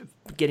was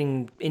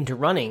getting into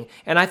running,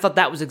 and I thought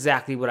that was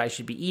exactly what I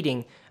should be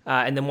eating.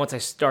 And then once I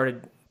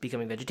started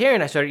becoming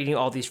vegetarian, I started eating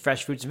all these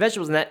fresh fruits and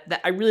vegetables, and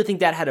that I really think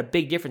that had a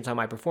big difference on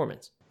my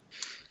performance.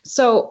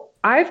 So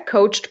I've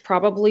coached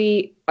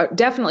probably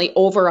definitely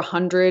over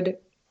 100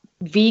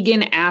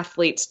 vegan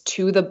athletes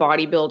to the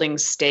bodybuilding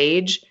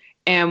stage.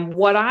 And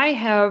what I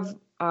have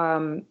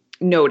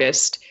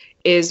noticed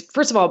is,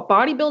 first of all,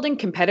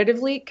 competitive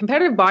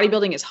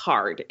bodybuilding is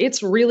hard.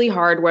 It's really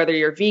hard whether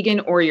you're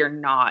vegan or you're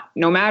not.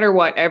 No matter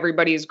what,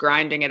 everybody's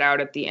grinding it out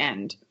at the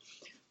end.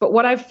 But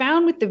what I've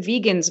found with the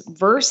vegans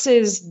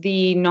versus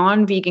the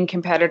non-vegan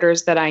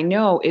competitors that I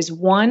know is,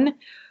 one,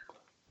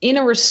 in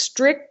a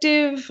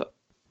restrictive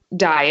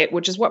diet,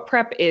 which is what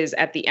prep is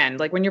at the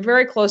end. Like when you're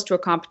very close to a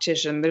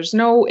competition, there's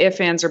no ifs,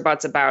 ands, or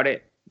buts about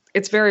it.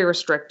 It's very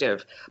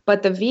restrictive.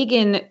 But the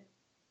vegan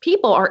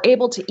people are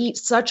able to eat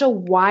such a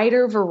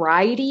wider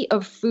variety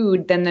of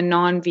food than the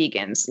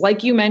non-vegans.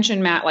 Like you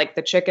mentioned, Matt, like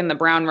the chicken, the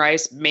brown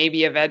rice,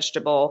 maybe a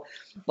vegetable.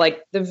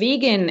 Like the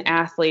vegan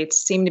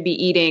athletes seem to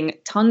be eating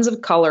tons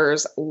of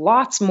colors,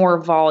 lots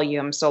more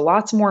volume, so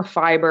lots more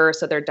fiber,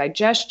 so their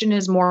digestion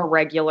is more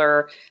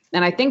regular.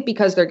 And I think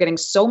because they're getting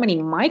so many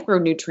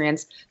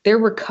micronutrients, their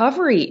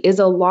recovery is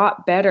a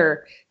lot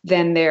better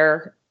than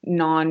their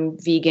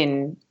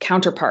non-vegan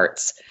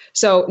counterparts.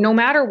 So no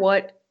matter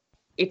what,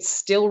 it's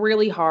still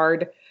really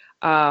hard,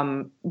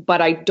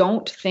 but I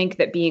don't think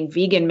that being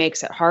vegan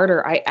makes it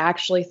harder. I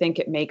actually think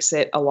it makes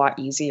it a lot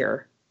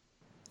easier.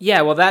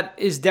 Yeah, well, that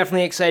is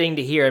definitely exciting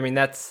to hear. I mean,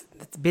 that's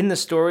been the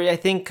story, I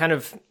think, kind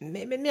of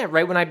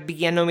right when I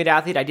began No Meat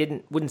Athlete. I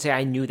wouldn't say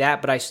I knew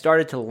that, but I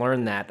started to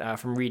learn that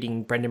from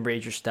reading Brendan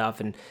Brazier stuff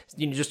and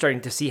just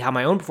starting to see how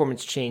my own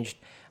performance changed.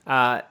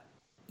 But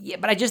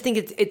I just think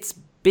it's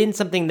been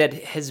something that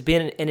has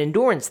been an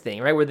endurance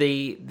thing, right? Where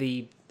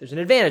there's an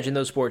advantage in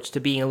those sports to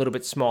being a little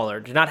bit smaller,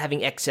 to not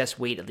having excess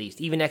weight, at least,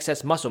 even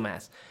excess muscle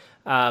mass.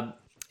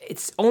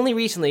 It's only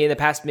recently, in the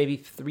past maybe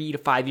 3 to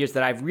 5 years,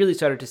 that I've really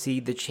started to see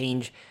the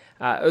change,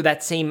 or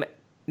that same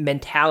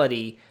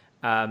mentality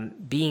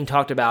being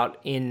talked about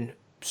in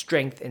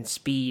strength and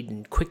speed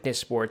and quickness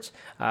sports,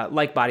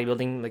 like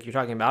bodybuilding, like you're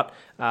talking about,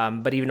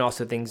 but even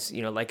also things,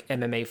 like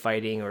MMA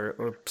fighting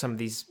or some of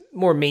these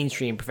more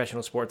mainstream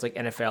professional sports like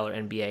NFL or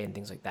NBA and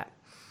things like that.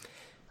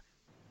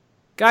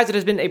 Guys, it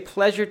has been a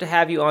pleasure to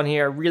have you on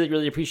here. I really,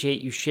 really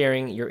appreciate you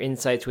sharing your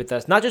insights with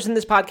us, not just in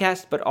this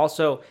podcast, but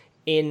also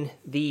in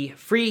the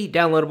free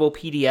downloadable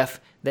PDF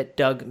that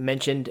Doug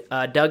mentioned.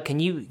 Doug, can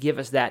you give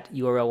us that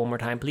URL one more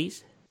time,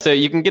 please? So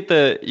you can get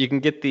the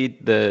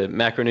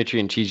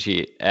macronutrient cheat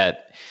sheet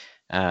at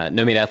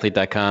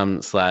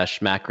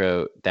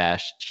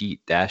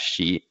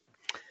nomeatathlete.com/macro-cheat-sheet.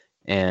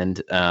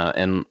 And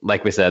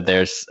like we said,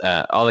 there's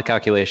all the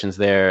calculations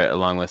there,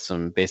 along with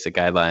some basic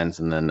guidelines,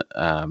 and then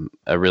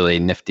a really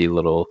nifty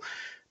little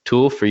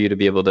tool for you to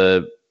be able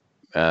to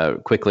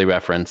quickly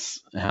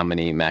reference how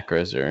many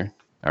macros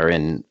are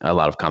in a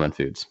lot of common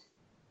foods.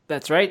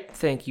 That's right.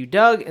 Thank you,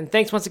 Doug. And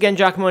thanks once again,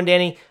 Giacomo and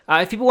Danny.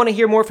 If people want to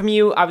hear more from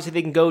you, obviously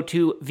they can go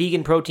to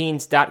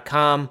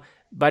veganproteins.com.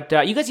 But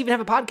you guys even have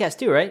a podcast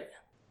too, right?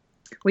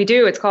 We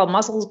do. It's called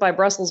Muscles by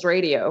Brussels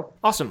Radio.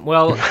 Awesome.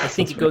 Well, I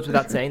think it goes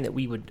without saying that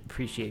we would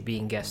appreciate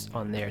being guests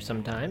on there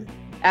sometime.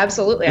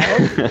 Absolutely. I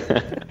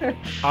hope.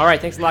 All right.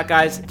 Thanks a lot,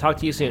 guys. Talk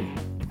to you soon.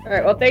 All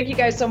right. Well, thank you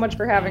guys so much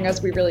for having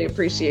us. We really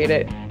appreciate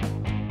it.